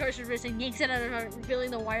grabs Akarsha's wrist and yanks it out of her, revealing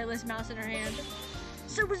the wireless mouse in her hand.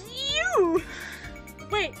 So it was you!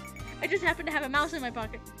 Wait, I just happen to have a mouse in my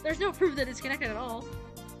pocket. There's no proof that it's connected at all.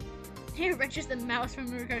 He wrenches the mouse from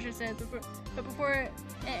Akarsha's hand, but before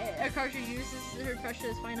Akarsha uses her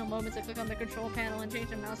precious final moments to click on the control panel and change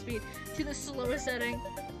the mouse speed to the slowest setting.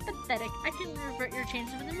 Pathetic. I can revert your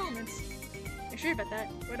changes within moments. You're sure about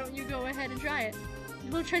that? Why don't you go ahead and try it?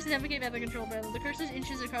 Will tries to navigate at the control panel. The cursor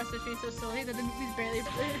inches across the screen so slowly that the movie's barely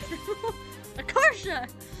Akarsha!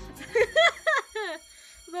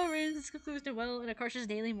 The bell rings. This concludes Noelle and Akarsha's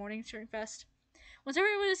daily morning drink fest. Once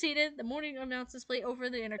everyone is seated, the morning announcements play over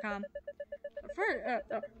the intercom.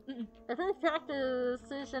 The first practice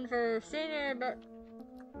session for senior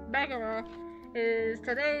Bagara is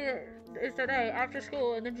today after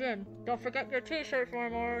school in the gym. Don't forget your t-shirt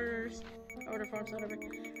form orders. order forms, whatever.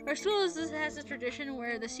 Our school has a tradition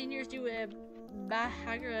where the seniors do a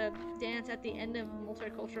Bahagra dance at the end of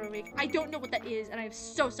Multicultural Week. I don't know what that is, and I'm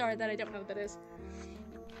so sorry that I don't know what that is.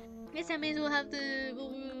 Guess that means we'll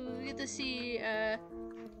get to see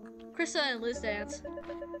Krista and Liz dance.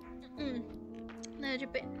 The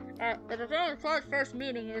Japan Club's first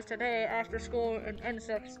meeting is today after school in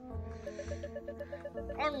N6.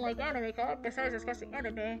 Unlike Anime Club, besides discussing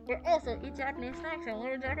anime, we'll also eat Japanese snacks and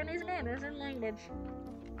learn Japanese manners and language.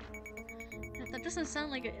 That doesn't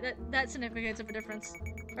sound like that significant of a difference.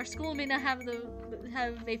 Our school may not have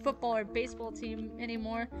a football or baseball team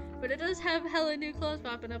anymore, but it does have hella new clothes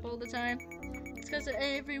popping up all the time. It's because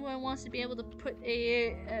everyone wants to be able to put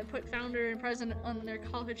founder and president on their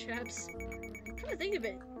college caps. I'm trying to think of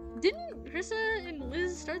it. Didn't Krista and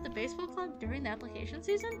Liz start the baseball club during the application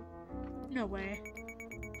season? No way.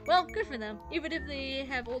 Well, good for them, even if they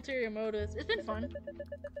have ulterior motives. It's been fun.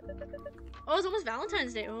 Oh, it's almost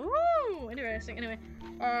Valentine's Day. Ooh, interesting. Anyway,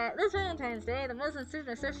 this Valentine's Day, the Muslim Student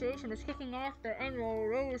Association is kicking off the annual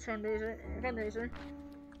Rose fundraiser.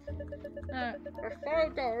 For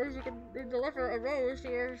 $5, you can deliver a rose to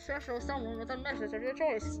your special someone with a message of your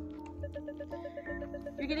choice.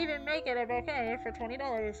 You can even make it a bouquet for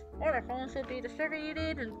 $20. Order forms will be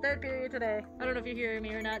distributed in third period today. I don't know if you hear me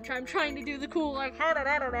or not. I'm trying to do the cool, like, I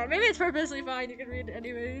don't know. Maybe it's purposely fine. You can read it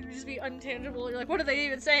anyway. It'd just be untangible. You're like, what are they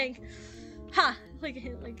even saying? Ha! Like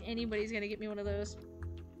anybody's gonna get me one of those.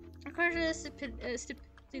 Akarsha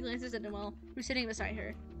glances at Noelle, who's sitting beside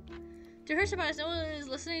her. To her surprise, Noelle is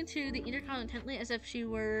listening to the intercom intently as if she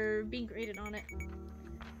were being graded on it.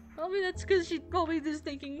 Probably that's because she's probably just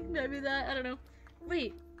thinking maybe that, I don't know.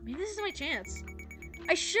 Wait, maybe this is my chance.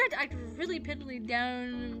 I should act really piddly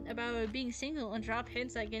down about being single and drop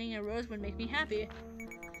hints that getting a rose would make me happy.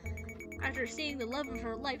 After seeing the love of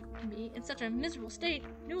her life me in such a miserable state,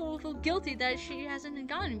 Noelle will feel guilty that she hasn't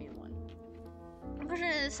gotten me one.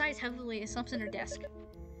 Akarsha sighs heavily and slumps in her desk.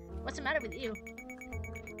 What's the matter with you?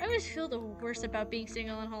 I always feel the worst about being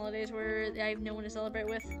single on holidays where I have no one to celebrate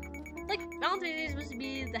with. Like, Valentine's Day is supposed to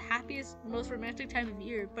be the happiest, most romantic time of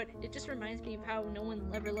year, but it just reminds me of how no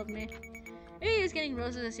one ever loved me. Maybe he's getting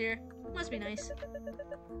roses this year. Must be nice.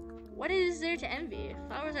 What is there to envy?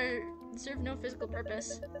 Flowers serve no physical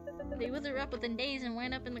purpose. They wither up within days and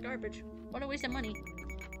wind up in the garbage. What a waste of money.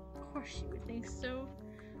 Of course you would think so.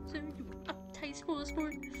 So you uptight spoil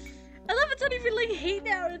sport. I love it's not even like hate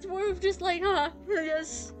now, it's more of just like,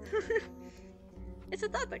 yes. It's a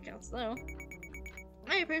thought that counts though.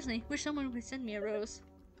 I personally wish someone would send me a rose.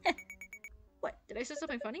 What? Did I say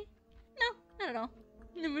something funny? No, not at all.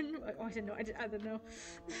 Oh, I said no. I didn't know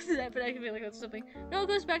that, but I feel like that's something. No, it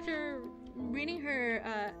goes back to reading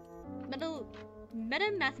her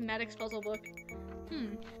meta mathematics puzzle book.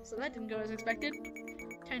 So that didn't go as expected.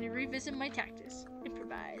 Time to revisit my tactics.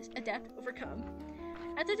 Improvise, adapt, overcome.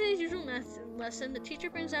 After today's usual math lesson, the teacher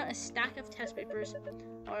brings out a stack of test papers.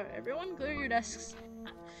 Alright, everyone, clear your desks.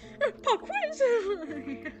 Pop quiz!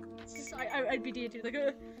 I'd be too, like,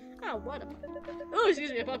 what a... Oh,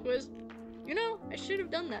 excuse me, a pop quiz. You know, I should have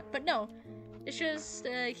done that, but no. It's just,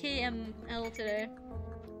 KML today.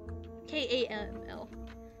 KAML.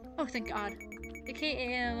 Oh, thank God. The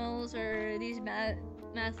KAMLs are these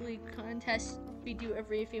math league contests we do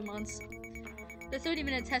every few months. The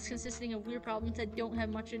 30-minute tests consisting of weird problems that don't have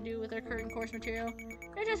much to do with our current course material.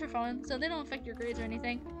 They're just for fun, so they don't affect your grades or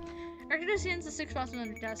anything. Our contestants the 6 spots on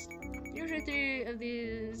the test. Usually 3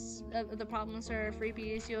 of the problems are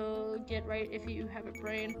freebies you'll get right if you have a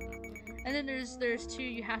brain. And then there's 2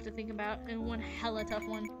 you have to think about, and 1 hella tough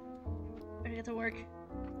one. Better get to work.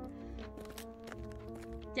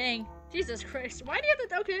 Dang. Jesus Christ. Why do you have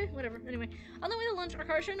to... Okay, whatever. Anyway. On the way to lunch,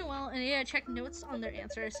 Akarsha and Noelle and Aya checked notes on their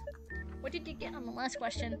answers. What did you get on the last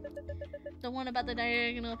question? The one about the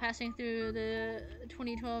diagonal passing through the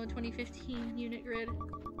 2012 and 2015 unit grid.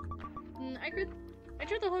 I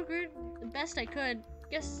drew the whole grid the best I could.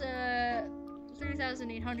 Guess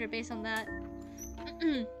 3,800 based on that.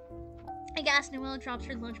 I guess Noelle drops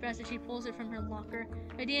her lunch basket as she pulls it from her locker.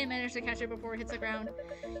 I didn't manage to catch it before it hits the ground.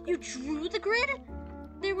 You drew the grid?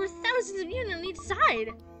 There were thousands of units on each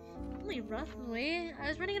side. Only roughly. I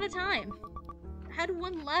was running out of time. I had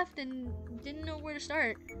 1 left and didn't know where to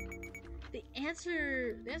start. The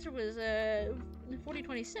answer was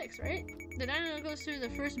 4026, right? The diagonal goes through the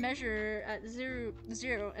first measure at 0,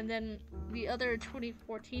 0, and then the other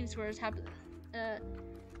 2014 squares happen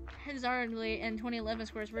horizontally and 2011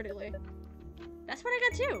 squares vertically. That's what I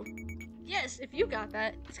got too. Yes, if you got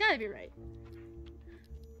that, it's gotta be right.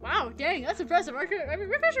 Wow, dang, that's impressive. I mean,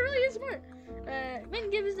 Akarsha really is smart. Min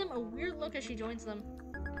gives them a weird look as she joins them.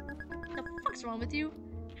 The fuck's wrong with you?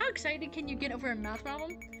 How excited can you get over a math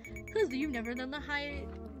problem? Because you've never known the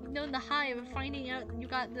high of finding out you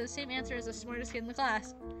got the same answer as the smartest kid in the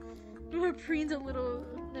class. Preen's a little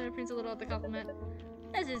at the compliment.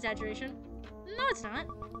 That's an exaggeration. No, it's not.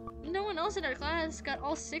 No one else in our class got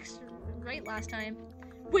all 6 right last time.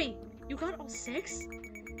 Wait, you got all 6?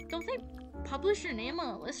 Don't they publish your name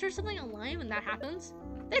on a list or something online when that happens?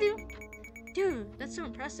 They do. Dude, that's so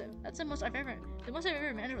impressive. That's the most I've ever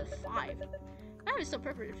managed with 5. Math is still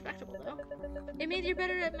perfectly respectable though. It made you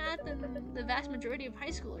better at math than the vast majority of high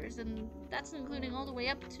schoolers, and that's including all the way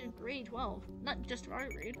up to grade 12, not just our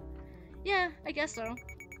grade. Yeah, I guess so.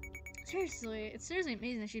 Seriously, it's seriously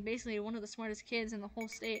amazing that she's basically one of the smartest kids in the whole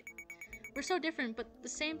state. We're so different, but at the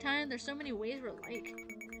same time, there's so many ways we're alike.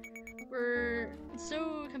 We're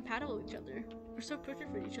so compatible with each other. We're so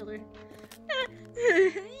perfect for each other.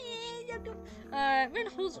 Min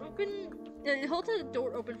holds the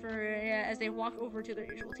door open for her as they walk over to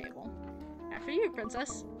their usual table. After you,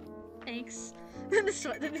 princess. Thanks. I'm not really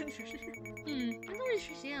sure,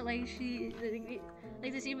 yeah, like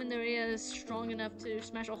this, even though he is strong enough to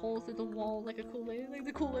smash a hole through the wall like the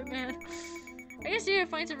Kool-Aid man. I guess he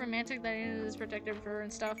finds it romantic that he is protective of her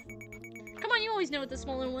and stuff. Come on, you always know the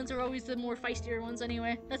smaller ones are always the more feistier ones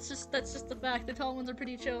anyway. That's just the fact. The tall ones are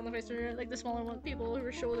pretty chill and the feistier, like the smaller ones, people who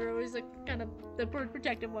are short are always like kind of the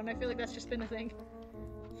protective one. I feel like that's just been a thing.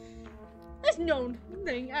 That's known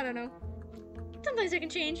thing, I don't know. Sometimes I can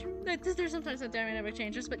change. There's sometimes that dynamic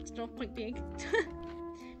changes, but still point being.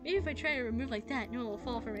 Maybe if I try to remove like that, no one will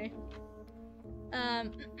fall for me.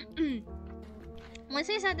 Once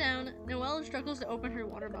they sat down, Noelle struggles to open her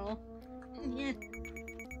water bottle.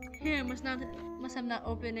 Yeah, must have not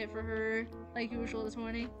opened it for her like usual this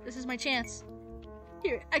morning. This is my chance.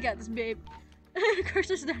 Here, I got this, babe.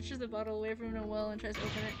 Akarsha snatches the bottle away from Noelle and tries to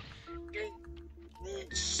open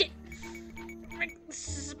it. Shit! This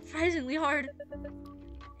is surprisingly hard.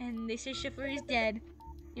 And they say Chivalry's dead.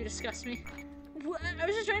 You disgust me. What? I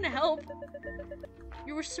was just trying to help.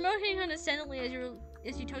 You were smoking condescendingly as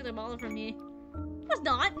you took the bottle from me. I was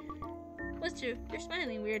not. Was true. You're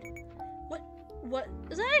smiling weird. What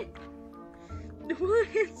was I?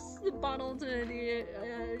 It's the bottle to the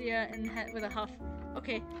and head with a huff.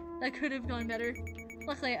 Okay, that could have gone better.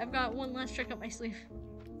 Luckily, I've got one last trick up my sleeve.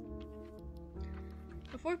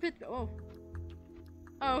 Before oh,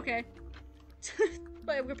 okay.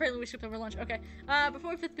 But apparently we skipped over lunch. Okay.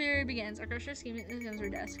 Before 5th period begins, Akarsha scheming at her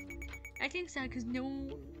desk, acting sad because no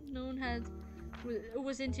one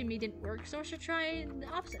was into me didn't work, so I should try the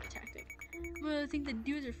opposite tactic. Well, I think the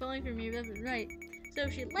dudes are falling for me left and right. So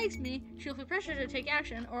if she likes me, she'll feel pressure to take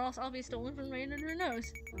action, or else I'll be stolen from right under her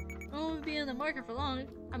nose. I won't be on the market for long.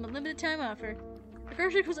 I'm a limited time offer.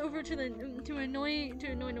 Akarsha goes over to annoy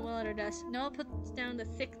Noelle at her desk. Noelle puts down the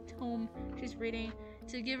thick tome she's reading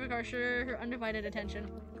to give Akarsha her undivided attention.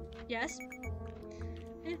 Yes?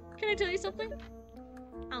 Can I tell you something?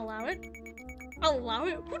 I'll allow it. I'll allow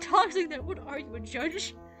it? Who talks like that? What are you, a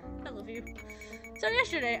judge? I love you. So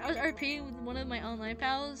yesterday, I was RPing with one of my online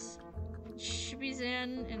pals,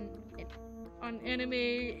 Shibizan, on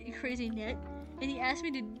Anime Crazy Net, and he asked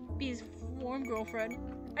me to be his warm girlfriend.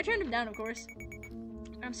 I turned him down, of course.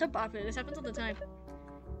 I'm so popular. This happens all the time.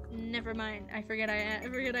 Never mind. I forget I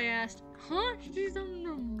asked. Huh? She's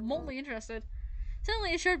remotely interested.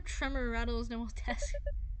 Suddenly, a sharp tremor rattles Noelle's desk.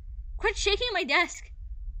 Quit shaking my desk!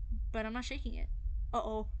 But I'm not shaking it.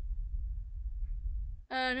 Uh-oh.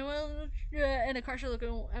 Noelle and Akarsha look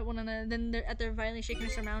at one another, then they're violently shaking their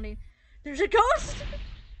surrounding. There's a ghost!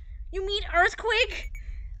 You mean earthquake?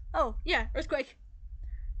 Oh, yeah, earthquake.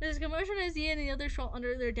 There's a commotion as Ian and the others crawl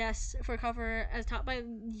under their desks for cover, as taught by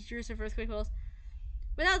years of earthquake wells.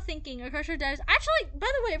 Without thinking, Akarsha dives. Actually, by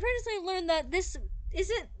the way, I previously learned that this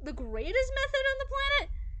isn't the greatest method on the planet.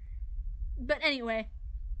 But anyway,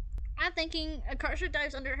 I'm thinking Akarsha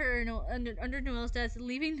dives under under Noelle's desk,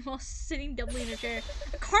 leaving Noelle sitting doubly in her chair.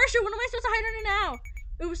 Akarsha, what am I supposed to hide under now?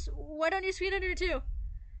 Oops, why don't you sweet under too?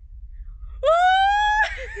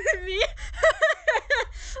 Me?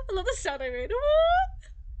 I love the sound I made.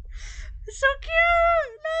 It's so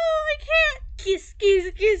cute! No, I can't! Kiss,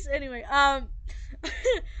 kiss, kiss! Anyway,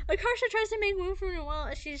 Akarsha tries to make room for Noelle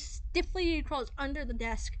as she stiffly crawls under the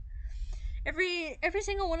desk. Every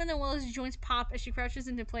single one of Noelle's joints pop as she crouches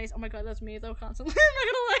into place. Oh my god, that's me though, constantly. I'm not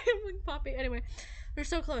gonna lie, I'm like popping. Anyway, they're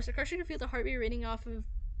so close. Akarsha can feel the heartbeat radiating off of...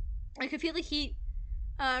 I can feel the heat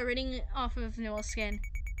radiating off of Noelle's skin.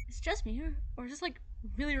 It's just me, or is this like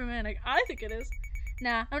really romantic? I think it is.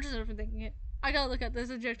 Nah, I'm just overthinking it. I gotta look at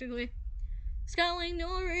this objectively. Scowling,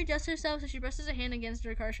 Noelle readjusts herself as she presses a hand against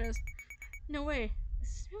Akarsha's. No way. Is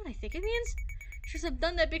this what I think it means? She should have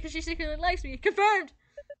done that because she secretly likes me. Confirmed!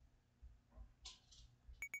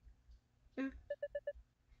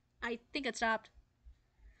 I think it stopped.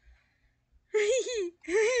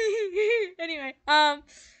 Anyway, Noah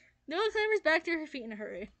clambers back to her feet in a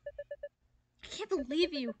hurry. I can't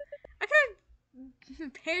believe you. I could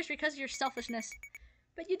have perished because of your selfishness.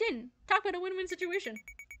 But you didn't. Talk about a win-win situation.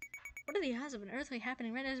 What are the odds of an earthquake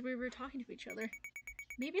happening right as we were talking to each other?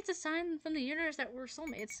 Maybe it's a sign from the universe that we're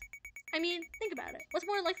soulmates. I mean, think about it. What's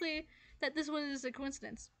more likely that this was a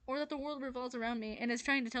coincidence? Or that the world revolves around me and is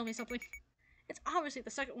trying to tell me something? It's obviously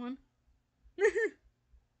the second one.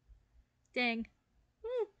 Dang.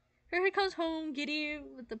 Her comes home giddy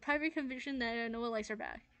with the private conviction that Noah likes her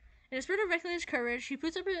back. In a spirit of reckless courage, she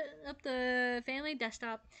puts up the family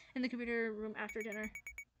desktop in the computer room after dinner.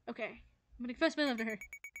 Okay, I'm gonna confess my love to her.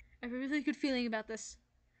 I have a really good feeling about this.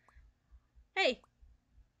 Hey,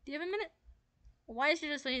 do you have a minute? Why is she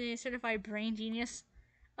just like a certified brain genius?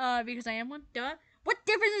 Because I am one? Duh. What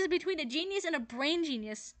difference is between a genius and a brain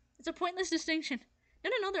genius? It's a pointless distinction.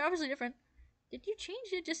 No, they're obviously different. Did you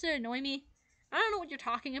change it just to annoy me? I don't know what you're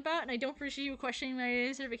talking about, and I don't foresee you questioning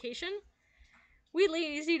my certification. We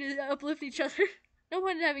ladies need to uplift each other. No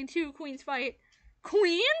one having two queens fight.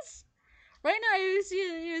 Queens? Right now, you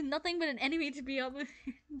see nothing but an enemy to be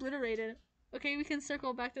obliterated. Okay, we can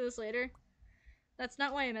circle back to this later. That's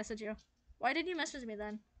not why I messaged you. Why did you message me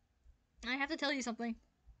then? I have to tell you something.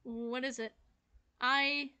 What is it?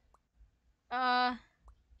 Man,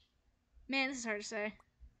 this is hard to say.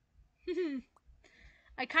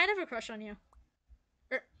 I kind of have a crush on you.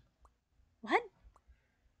 What?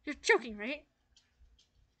 You're joking, right?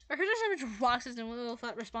 Or her just image rocks as a little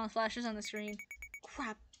flat response flashes on the screen.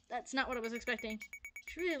 Crap, that's not what I was expecting.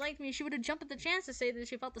 If she really liked me, she would have jumped at the chance to say that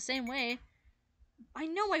she felt the same way. I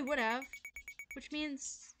know I would have. Which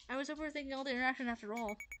means I was overthinking all the interaction after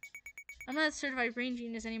all. I'm not a certified brain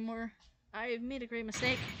genius anymore. I've made a great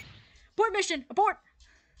mistake. Abort mission! Abort!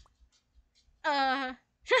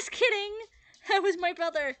 Just kidding! That was my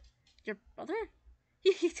brother. Your brother?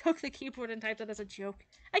 He took the keyboard and typed it as a joke.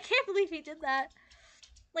 I can't believe he did that.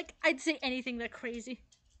 Like, I'd say anything that crazy.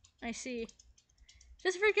 I see.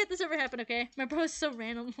 Just forget this ever happened, okay? My bro's so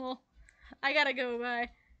random. Well, I gotta go, bye.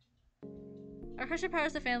 Akarsha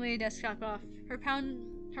powers the family desktop off. Her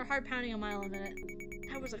heart pounding a mile a minute.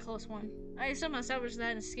 That was a close one. I somehow salvaged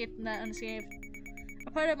that and escaped that unscathed.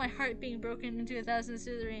 A part of my heart being broken into 1,000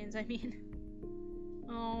 smithereens, I mean.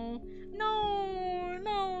 Oh. No!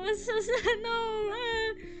 No! It's so sad! No!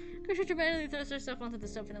 Akarsha dramatically throws herself onto the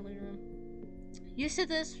sofa in the living room. Used to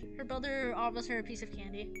this, her brother offers her a piece of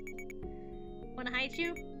candy. Wanna hide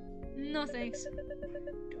you? No thanks.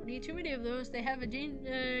 Don't need too many of those. They have a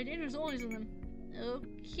dangerous oils in them.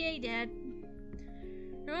 Okay, Dad.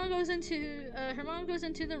 Her mom goes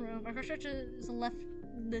into the room. Akarsha just left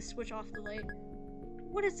the switch off the light.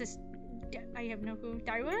 What is this? I have no clue.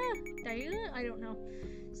 Daiwa? I don't know.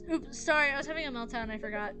 Oops, sorry, I was having a meltdown, I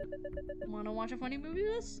forgot. Wanna watch a funny movie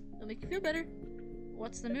with us? It'll make you feel better.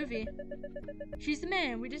 What's the movie? She's the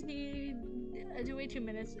Man. We just need to wait 2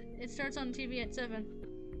 minutes. It starts on TV at 7.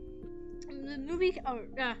 The movie,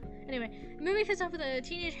 anyway, the movie kicks off with a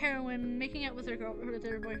teenage heroine making out with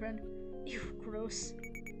her boyfriend. Ew, gross.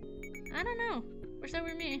 I don't know. Wish that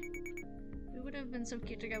were me. We would have been so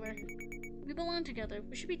cute together. We belong together.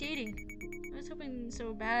 We should be dating. I was hoping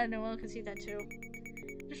so bad Noelle could see that too.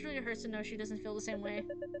 It just really hurts to know she doesn't feel the same way.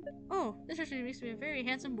 Oh, this actually makes me a very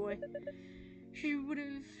handsome boy. She would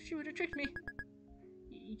have tricked me.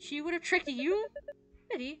 She would have tricked you?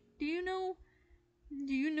 Betty, do you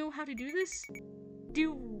know how to do this?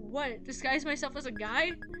 Do what? Disguise myself as a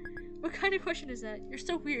guy? What kind of question is that? You're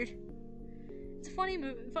so weird. It's a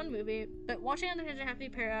fun movie, but watching on the happy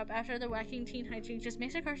pair up after the whacking teen hijinks just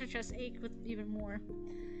makes Akarsha's chest ache with even more.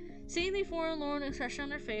 Seeing the forlorn expression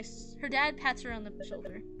on her face, her dad pats her on the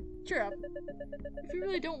shoulder. Cheer up. If you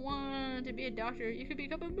really don't want to be a doctor, you could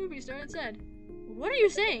become a movie star instead. What are you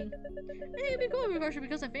saying? I think it'd be cool if Akarsha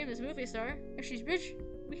becomes a famous movie star. If she's rich,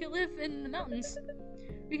 we could live in the mountains.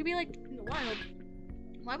 We could be like in the wild.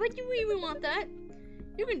 Why would you even want that?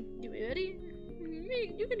 You can do it, Eddie.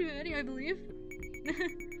 You can do it, Eddie, I believe. My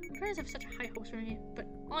parents have such high hopes for me, but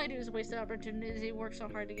all I do is waste the opportunities they work so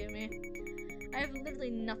hard to give me. I have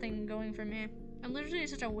literally nothing going for me. I'm literally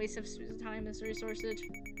such a waste of time and resources.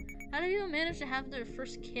 How do people manage to have their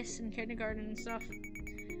first kiss in kindergarten and stuff?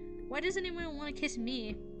 Why does anyone want to kiss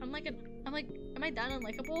me? Am I that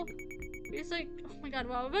unlikable? It's like, oh my god,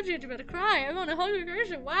 wow, I'm about to cry. I want to hug a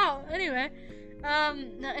person. Wow. Anyway,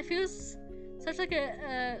 it feels such like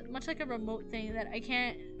much like a remote thing that I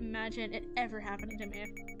can't imagine it ever happening to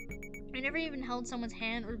me. I never even held someone's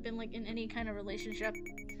hand or been like in any kind of relationship.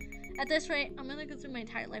 At this rate, I'm gonna go through my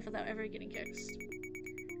entire life without ever getting kissed.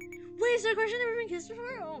 Wait, is Akarsha never been kissed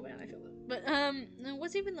before? Oh man, I feel it. But,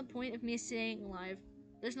 what's even the point of me staying alive?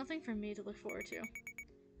 There's nothing for me to look forward to.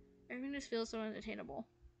 Everything just feels so unattainable.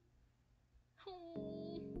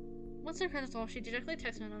 Oh. Once their credits off, she directly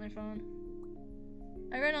texts me on their phone.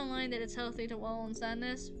 I read online that it's healthy to wallow in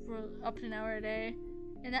sadness for up to an hour a day.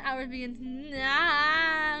 And that hour begins.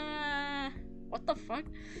 What the fuck?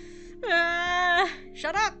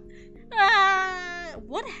 Shut up!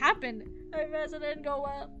 What happened? I guess it didn't go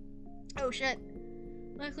well. Oh shit.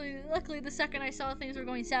 Luckily, the second I saw things were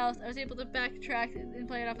going south, I was able to backtrack and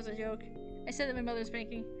play it off as a joke. I said that my mother was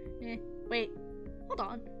spanking. Wait. Hold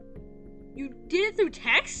on. You did it through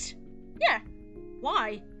text? Yeah.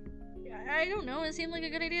 Why? I don't know. It seemed like a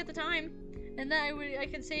good idea at the time. And that I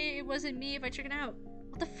could say it wasn't me if I check it out.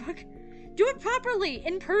 What the fuck? Do it properly,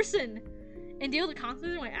 in person, and deal with the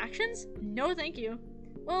consequences of my actions? No, thank you.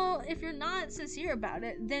 Well, if you're not sincere about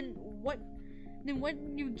it, then what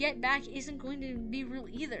you get back isn't going to be real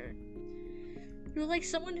either. You're like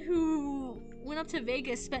someone who went up to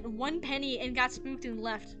Vegas, spent 1 penny, and got spooked and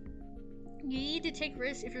left. You need to take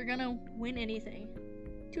risks if you're gonna win anything.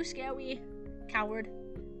 Too scary. Coward.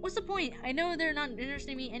 What's the point? I know they're not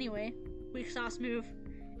interested in me anyway. Weak sauce move.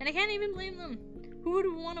 And I can't even blame them. Who would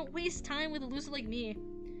want to waste time with a loser like me?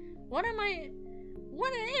 What am I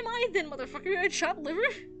then, motherfucker? A chopped liver?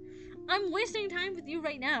 I'm wasting time with you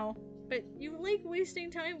right now. But you like wasting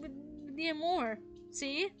time with the more.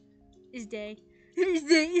 See? Is day. Is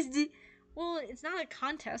day. Well, it's not a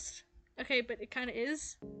contest. Okay, but it kind of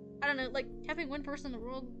is. I don't know, like, having one person in the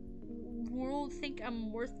world think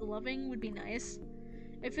I'm worth loving would be nice.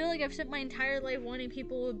 I feel like I've spent my entire life wanting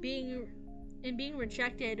people being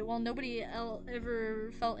rejected while nobody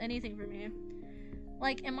ever felt anything for me.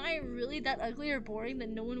 Like, am I really that ugly or boring that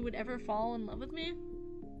no one would ever fall in love with me?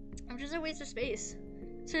 I'm just a waste of space.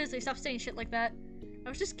 Seriously, stop saying shit like that. I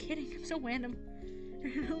was just kidding. I'm so random.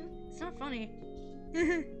 It's not funny.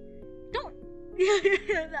 Don't. He's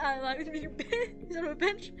on a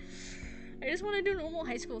bench. I just want to do normal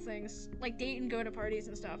high school things, like date and go to parties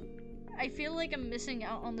and stuff. I feel like I'm missing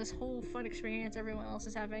out on this whole fun experience everyone else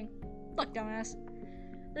is having. Fuck, dumbass.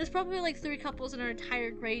 There's probably like 3 couples in our entire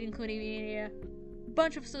grade, including me. A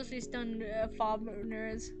bunch of socially stunned fob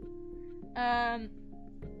nerds.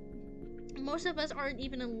 Most of us aren't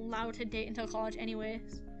even allowed to date until college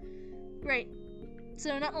anyways. Great.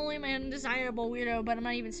 So not only am I an undesirable weirdo, but I'm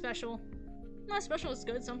not even special. Not special is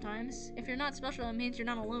good sometimes. If you're not special, it means you're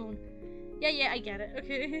not alone. Yeah, I get it.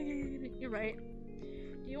 Okay, you're right.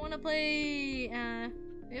 Do you want to play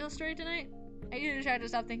fail story tonight? I need to try to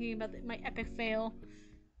stop thinking about my epic fail.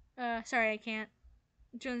 Sorry, I can't.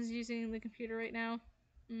 John's using the computer right now.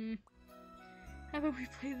 How about we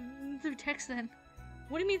play through text then?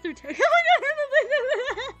 What do you mean through text? Oh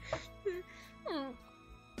my god!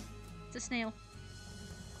 It's a snail.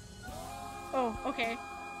 Oh, okay.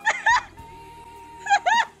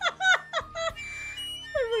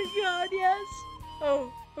 Oh my god, yes.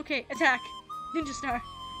 Oh, okay, attack. Ninja star.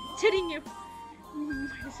 It's hitting you.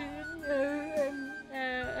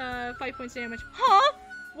 5 points damage. Huh?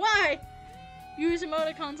 Why? Use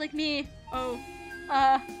emoticons like me. Oh,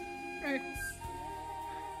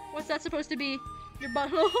 what's that supposed to be? Your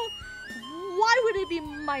butthole? Why would it be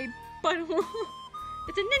my butthole?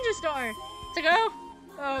 It's a ninja star. To go?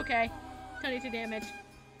 Oh, okay. 22 damage.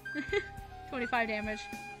 25 damage.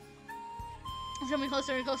 It's coming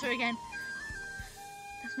closer and closer again.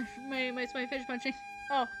 That's my fish punching.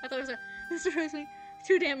 Oh, I thought it was a... This surprised me.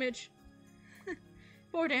 2 damage.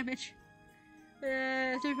 4 damage.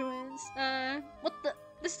 3 points. What the...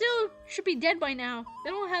 They still should be dead by now.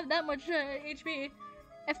 They don't have that much HP.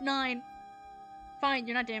 F9. Fine,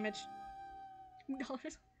 you're not damaged.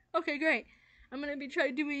 $2. Okay, great. I'm gonna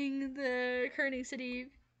try doing the Kerning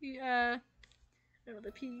City. I don't know what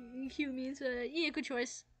the PQ means. Yeah, good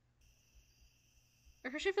choice.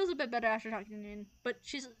 Akarsha feels a bit better after talking to Nin, but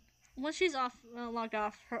once she's logged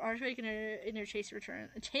off, her archway in her chase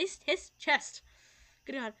his chest.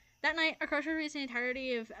 Good God. That night, Akarsha reads the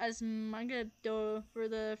entirety of As Manga Do for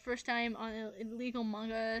the first time on an illegal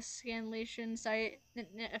manga scanlation site in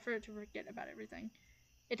an effort to forget about everything.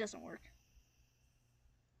 It doesn't work.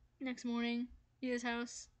 Next morning, Ia's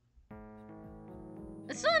house.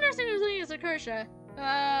 It's still interesting to see as Akarsha.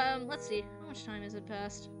 Let's see. How much time has it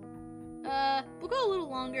passed? We'll go a little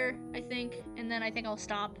longer, I think, and then I think I'll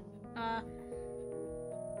stop.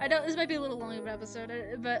 This might be a little long of an episode,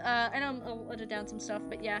 but, I know I'll edit down some stuff,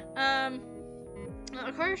 but yeah.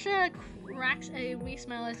 Akarsha cracks a weak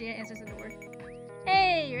smile as Ia answers the door.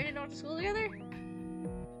 Hey, you ready to go to school together?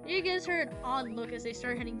 Ia gives her an odd look as they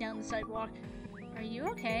start heading down the sidewalk. Are you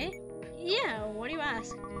okay? Yeah, what do you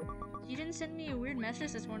ask? You didn't send me a weird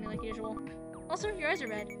message this morning like usual. Also, your eyes are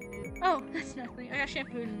red. Oh, that's nothing. I got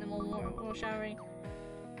shampooed in them while showering.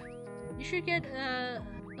 You should get,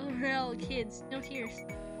 L'Oreal Kids. No tears.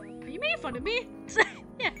 Are you making fun of me?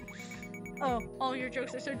 Yeah. Oh, all your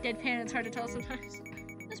jokes are so deadpan it's hard to tell sometimes.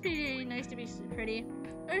 Must be nice to be pretty.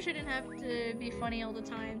 I wish I didn't have to be funny all the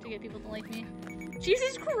time to get people to like me.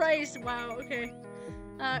 Jesus Christ! Wow, okay.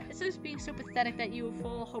 It's just being so pathetic that you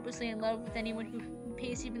fall hopelessly in love with anyone who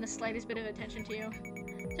pays even the slightest bit of attention to you.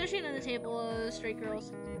 Especially under the table of straight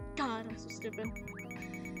girls. God, I'm so stupid.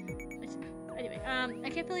 Anyway, I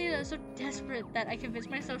can't believe I was so desperate that I convinced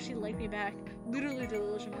myself she liked me back. Literally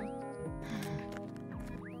delusional.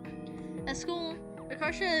 At school,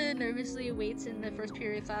 Akarsha nervously waits in the first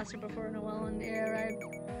period class before Noelle and they arrive.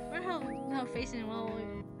 I wonder how facing Noelle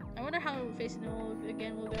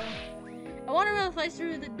again will go. I wonder how it flies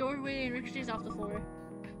through the doorway and ricochets off the floor.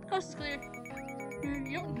 The coast is clear.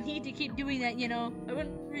 You don't need to keep doing that, you know. I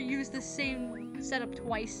wouldn't reuse the same setup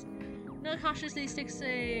twice. Noelle cautiously sticks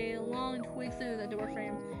a long twig through the door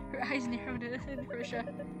frame. Her eyes narrowed at Akarsha.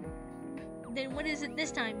 Then what is it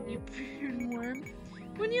this time, you worm?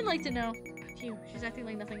 Wouldn't you like to know? Phew, she's acting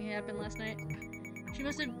like nothing happened last night. She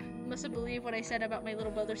must have believed what I said about my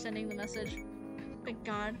little brother sending the message. Thank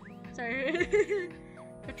God. Sorry.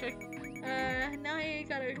 Good trick. Now I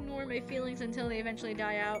gotta ignore my feelings until they eventually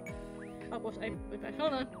die out. Oh, whoops, I went back.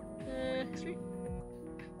 Hold on. History?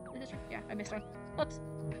 History? Yeah, I missed one. Whoops.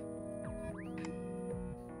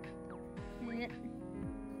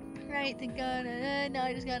 Right, thank God. No,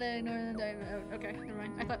 I just gotta ignore them. Okay, never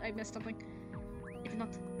mind. I thought I missed something. I did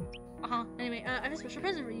not. Anyway, I have a special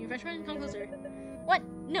present for you. Freshman, come closer. What?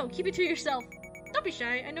 No, keep it to yourself. Don't be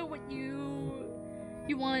shy. I know what you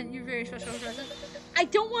want. Your very special present. I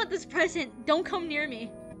don't want this present. Don't come near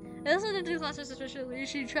me. I listened into classes suspiciously.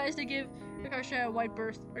 She tries to give Akarsha a wide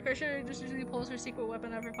berth. Akarsha just usually pulls her secret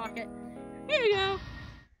weapon out of her pocket. Here you go.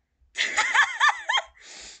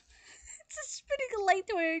 It's a spinning light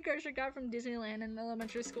toy Akarsha got from Disneyland in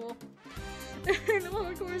elementary school. Noelle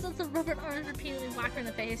records lots of rubber arms repeatedly whack her in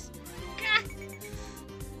the face. Gah!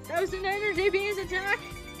 1,900 JP's attack!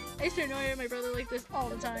 I used to annoy my brother like this all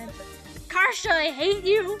the time. Akarsha, I hate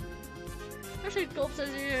you! Akarsha gulps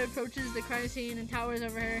as he approaches the crime scene and towers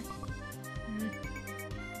over her.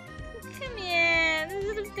 Come here, this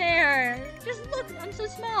isn't fair. Just look, I'm so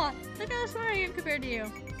small. Look how small I am compared to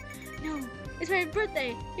you. No, it's my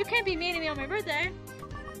birthday. You can't be mean to me on my birthday.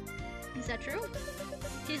 Is that true?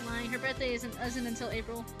 She's lying. Her birthday isn't until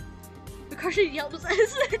April. Akarsha yelps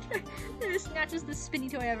as snatches the spinny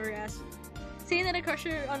toy out of her ass. Seeing that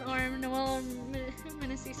Akarsha unarmed, Noelle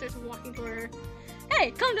menacingly starts walking toward her.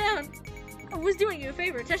 Hey, calm down! I was doing you a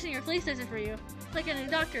favor, testing your flea sensor for you. Like a new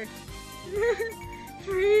doctor.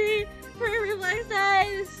 Free reflex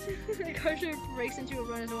eyes! Akarsha breaks into a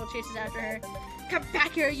run as Noelle chases after her. Come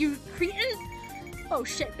back here, you cretin! Oh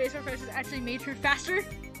shit, base reflex has actually made her faster.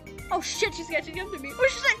 Oh shit, she's catching up to me. Oh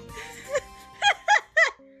shit!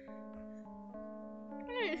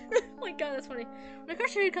 Oh my god, that's funny. When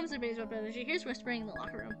Akarsha comes to base weapon, she hears whispering in the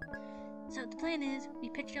locker room. So the plan is, we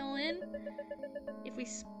pitch y'all in. If we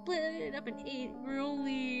split it up in 8, we're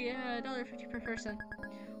only $1.50 per person.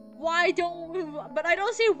 Why don't? But I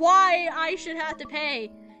don't see why I should have to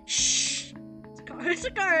pay. Shh. It's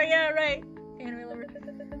a car. Yeah, right. Anime lover.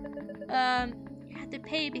 You have to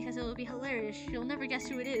pay because it will be hilarious. You'll never guess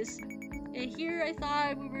who it is. And here I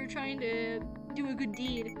thought we were trying to do a good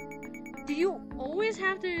deed. Do you always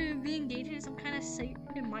have to be engaged in some kind of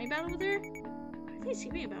mind battle with her? What are they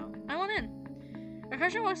screaming about? I want in.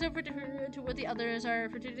 Akarsha walks over to where the others are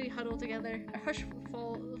particularly huddled together. A hush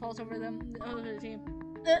falls over them, over the team.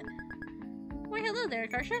 Why, hello there,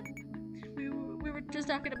 Akarsha. We were just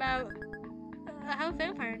talking about how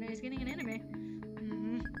Vampire Night is getting an anime.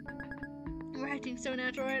 We're acting so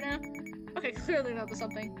natural right now. Okay, clearly not the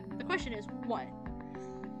something. The question is, what?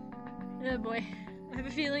 Oh boy. I have a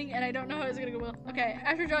feeling, and I don't know how it's gonna go well. Okay,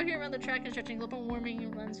 after jogging around the track and stretching, Lippo warming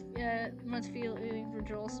and runs feeling for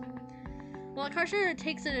Jules. While Akarsha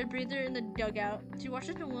takes a breather in the dugout, she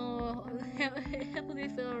watches Noelle happily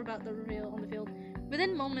feel about the reveal on the field.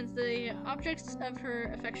 Within moments, the object of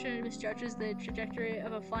her affection misjudges the trajectory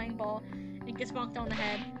of a flying ball and gets bonked on the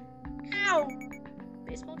head. Ow!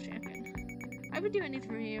 Baseball champion. I would do anything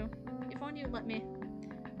for you, if only you'd let me.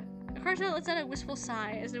 Akarsha lets out a wistful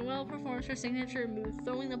sigh as Noelle performs her signature move,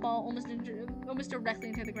 throwing the ball almost directly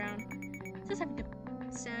into the ground. Just having a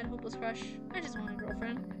sad, hopeless crush. I just want a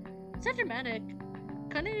girlfriend. It's not dramatic.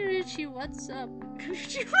 Kanichi, what's up?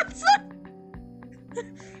 Kanichi, what's up?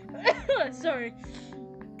 Sorry.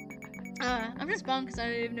 I'm just bummed because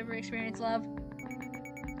I've never experienced love.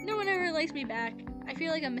 No one ever likes me back. I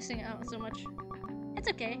feel like I'm missing out on so much. It's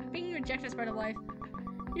okay. Being rejected is part of life.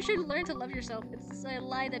 You should learn to love yourself. It's a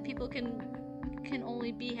lie that people can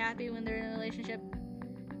only be happy when they're in a relationship.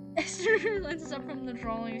 Esther lenses up from the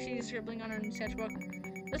drawing she's scribbling on her sketchbook.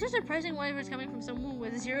 It's so surprising why it was coming from someone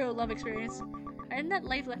with zero love experience. Isn't that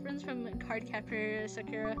life reference from Cardcaptor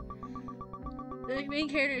Sakura? The main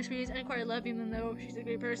character experiences unacquired love even though she's a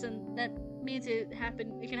great person. That means it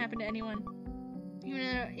can happen to anyone.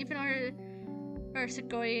 Even our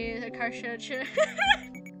Sequoia, Akarsha.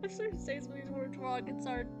 I'm starting to say some of these words wrong, it's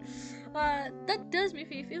hard. That does make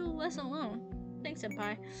me feel less alone. Thanks,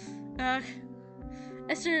 Senpai.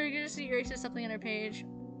 Esther erases something on her page,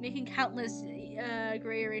 making countless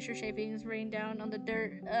gray erasure shavings rain down on the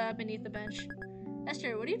dirt beneath the bench.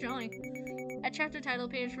 Esther, what are you drawing? A chapter title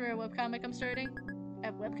page for a webcomic I'm starting.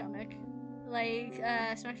 A webcomic? Like,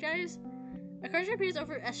 Smash Guys? Akarsha appears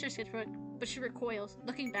over Esther's sketchbook, but she recoils,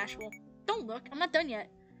 looking bashful. Don't look, I'm not done yet.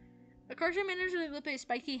 Akarsha manages to whip a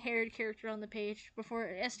spiky-haired character on the page before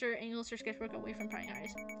Esther angles her sketchbook away from prying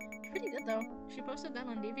eyes. It's pretty good though. She posted that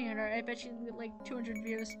on DeviantArt. I bet she get like 200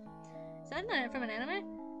 views. Is that from an anime?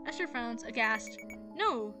 Esther frowns, aghast.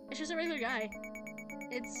 No, it's just a regular guy.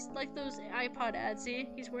 It's like those iPod ads, see?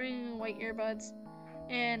 He's wearing white earbuds,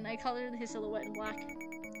 and I colored his silhouette in black.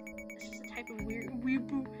 It's just a type of weird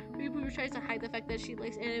weeboo who tries to hide the fact that she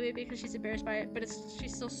likes anime because she's embarrassed by it, but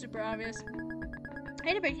she's still super obvious. I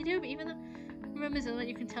hate to break it to you, but even though from his silhouette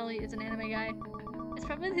you can tell he is an anime guy. It's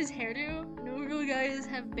probably his hairdo. No real guys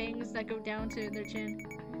have bangs that go down to their chin.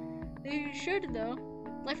 They should though.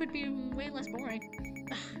 Life would be way less boring.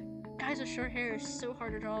 Ugh, guys with short hair is so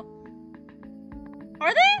hard to draw.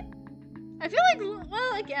 Are they? I feel like,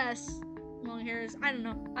 well, I guess. Long hairs, I don't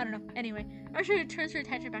know. Anyway, Archer turns her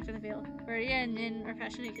attention back to the field, where Ria and Nin are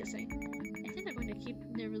passionately kissing. I think they're going to keep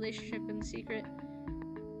their relationship in secret.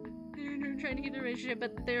 They're trying to keep the relationship,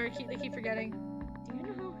 but they keep forgetting. Do you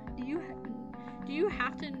know how? Do you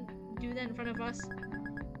have to do that in front of us?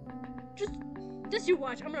 Just you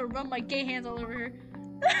watch. I'm gonna run my gay hands all over her.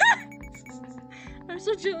 I'm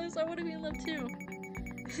so jealous. I want to be in love too.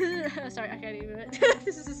 Sorry, I can't even.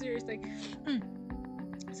 This is a serious thing.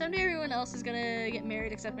 Someday everyone else is gonna get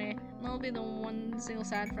married except me, and I'll be the one single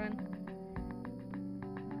sad friend.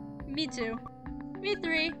 Me too. Me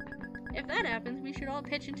three. If that happens, we should all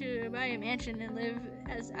pitch into buy a mansion and live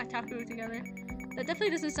as Ataku together. That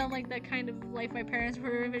definitely doesn't sound like that kind of life my parents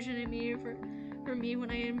were envisioning me for me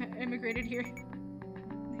when I immigrated here.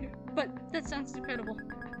 But that sounds incredible.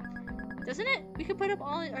 Doesn't it? We could put up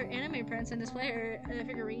all our anime prints and display our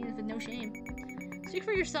figurines with no shame. Speak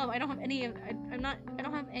for yourself. I don't have any of. I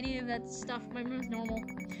don't have any of that stuff. My room's normal.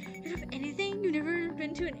 You don't have anything? You've never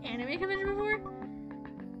been to an anime convention before?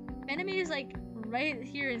 Anime is like right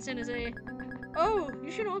here in San Jose. Oh,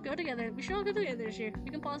 you should all go together. We should all go together this year.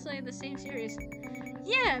 We can play the same series.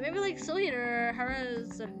 Yeah, maybe like Soliet or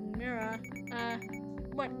Harazamira.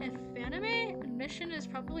 What if anime? Admission is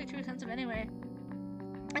probably too expensive anyway.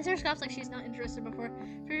 And Sarah scoffs like she's not interested before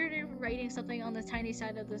writing something on the tiny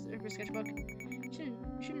side of her sketchbook.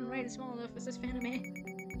 She didn't write it small enough. It says fanime.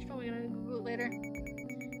 She's probably gonna Google it later.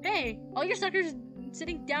 Hey, all your suckers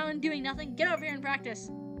sitting down and doing nothing, get over here and practice.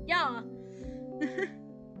 Yeah.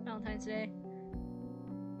 Valentine's Day.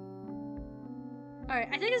 Alright,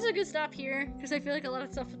 I think it's a good stop here, because I feel like a lot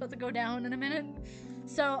of stuff is about to go down in a minute.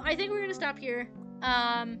 So, I think we're gonna stop here.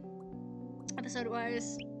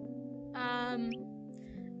 Episode-wise.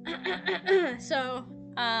 So,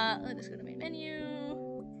 let's go to main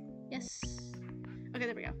menu. Yes. Okay,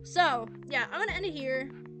 there we go. So, yeah, I'm gonna end it here.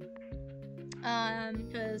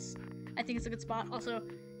 Because I think it's a good spot. Also,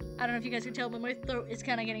 I don't know if you guys can tell, but my throat is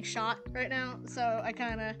kind of getting shot right now. So, I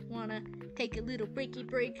kind of want to take a little breaky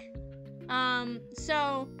break.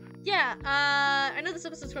 So, yeah, I know this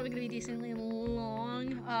episode's probably going to be decently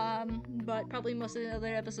long. But probably most of the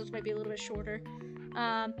other episodes might be a little bit shorter.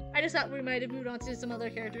 I just thought we might have moved on to some other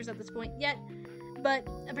characters at this point yet, but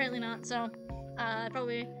apparently not, so,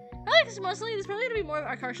 probably, because mostly there's probably gonna be more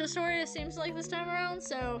of Akarsha's story, it seems like this time around,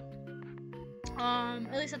 so,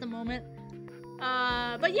 at least at the moment.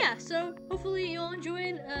 But yeah, so hopefully you all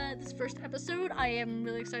enjoyed, this first episode. I am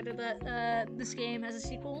really excited that, this game has a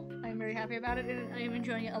sequel. I'm very happy about it, and I am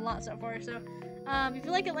enjoying it a lot so far, so, if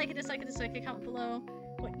you like it, dislike it, comment below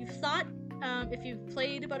what you thought. If you've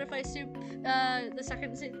played Butterfly Soup, the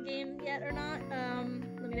second game yet or not,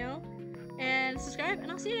 let me know. And subscribe,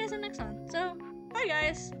 and I'll see you guys in the next one. So, bye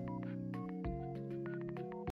guys!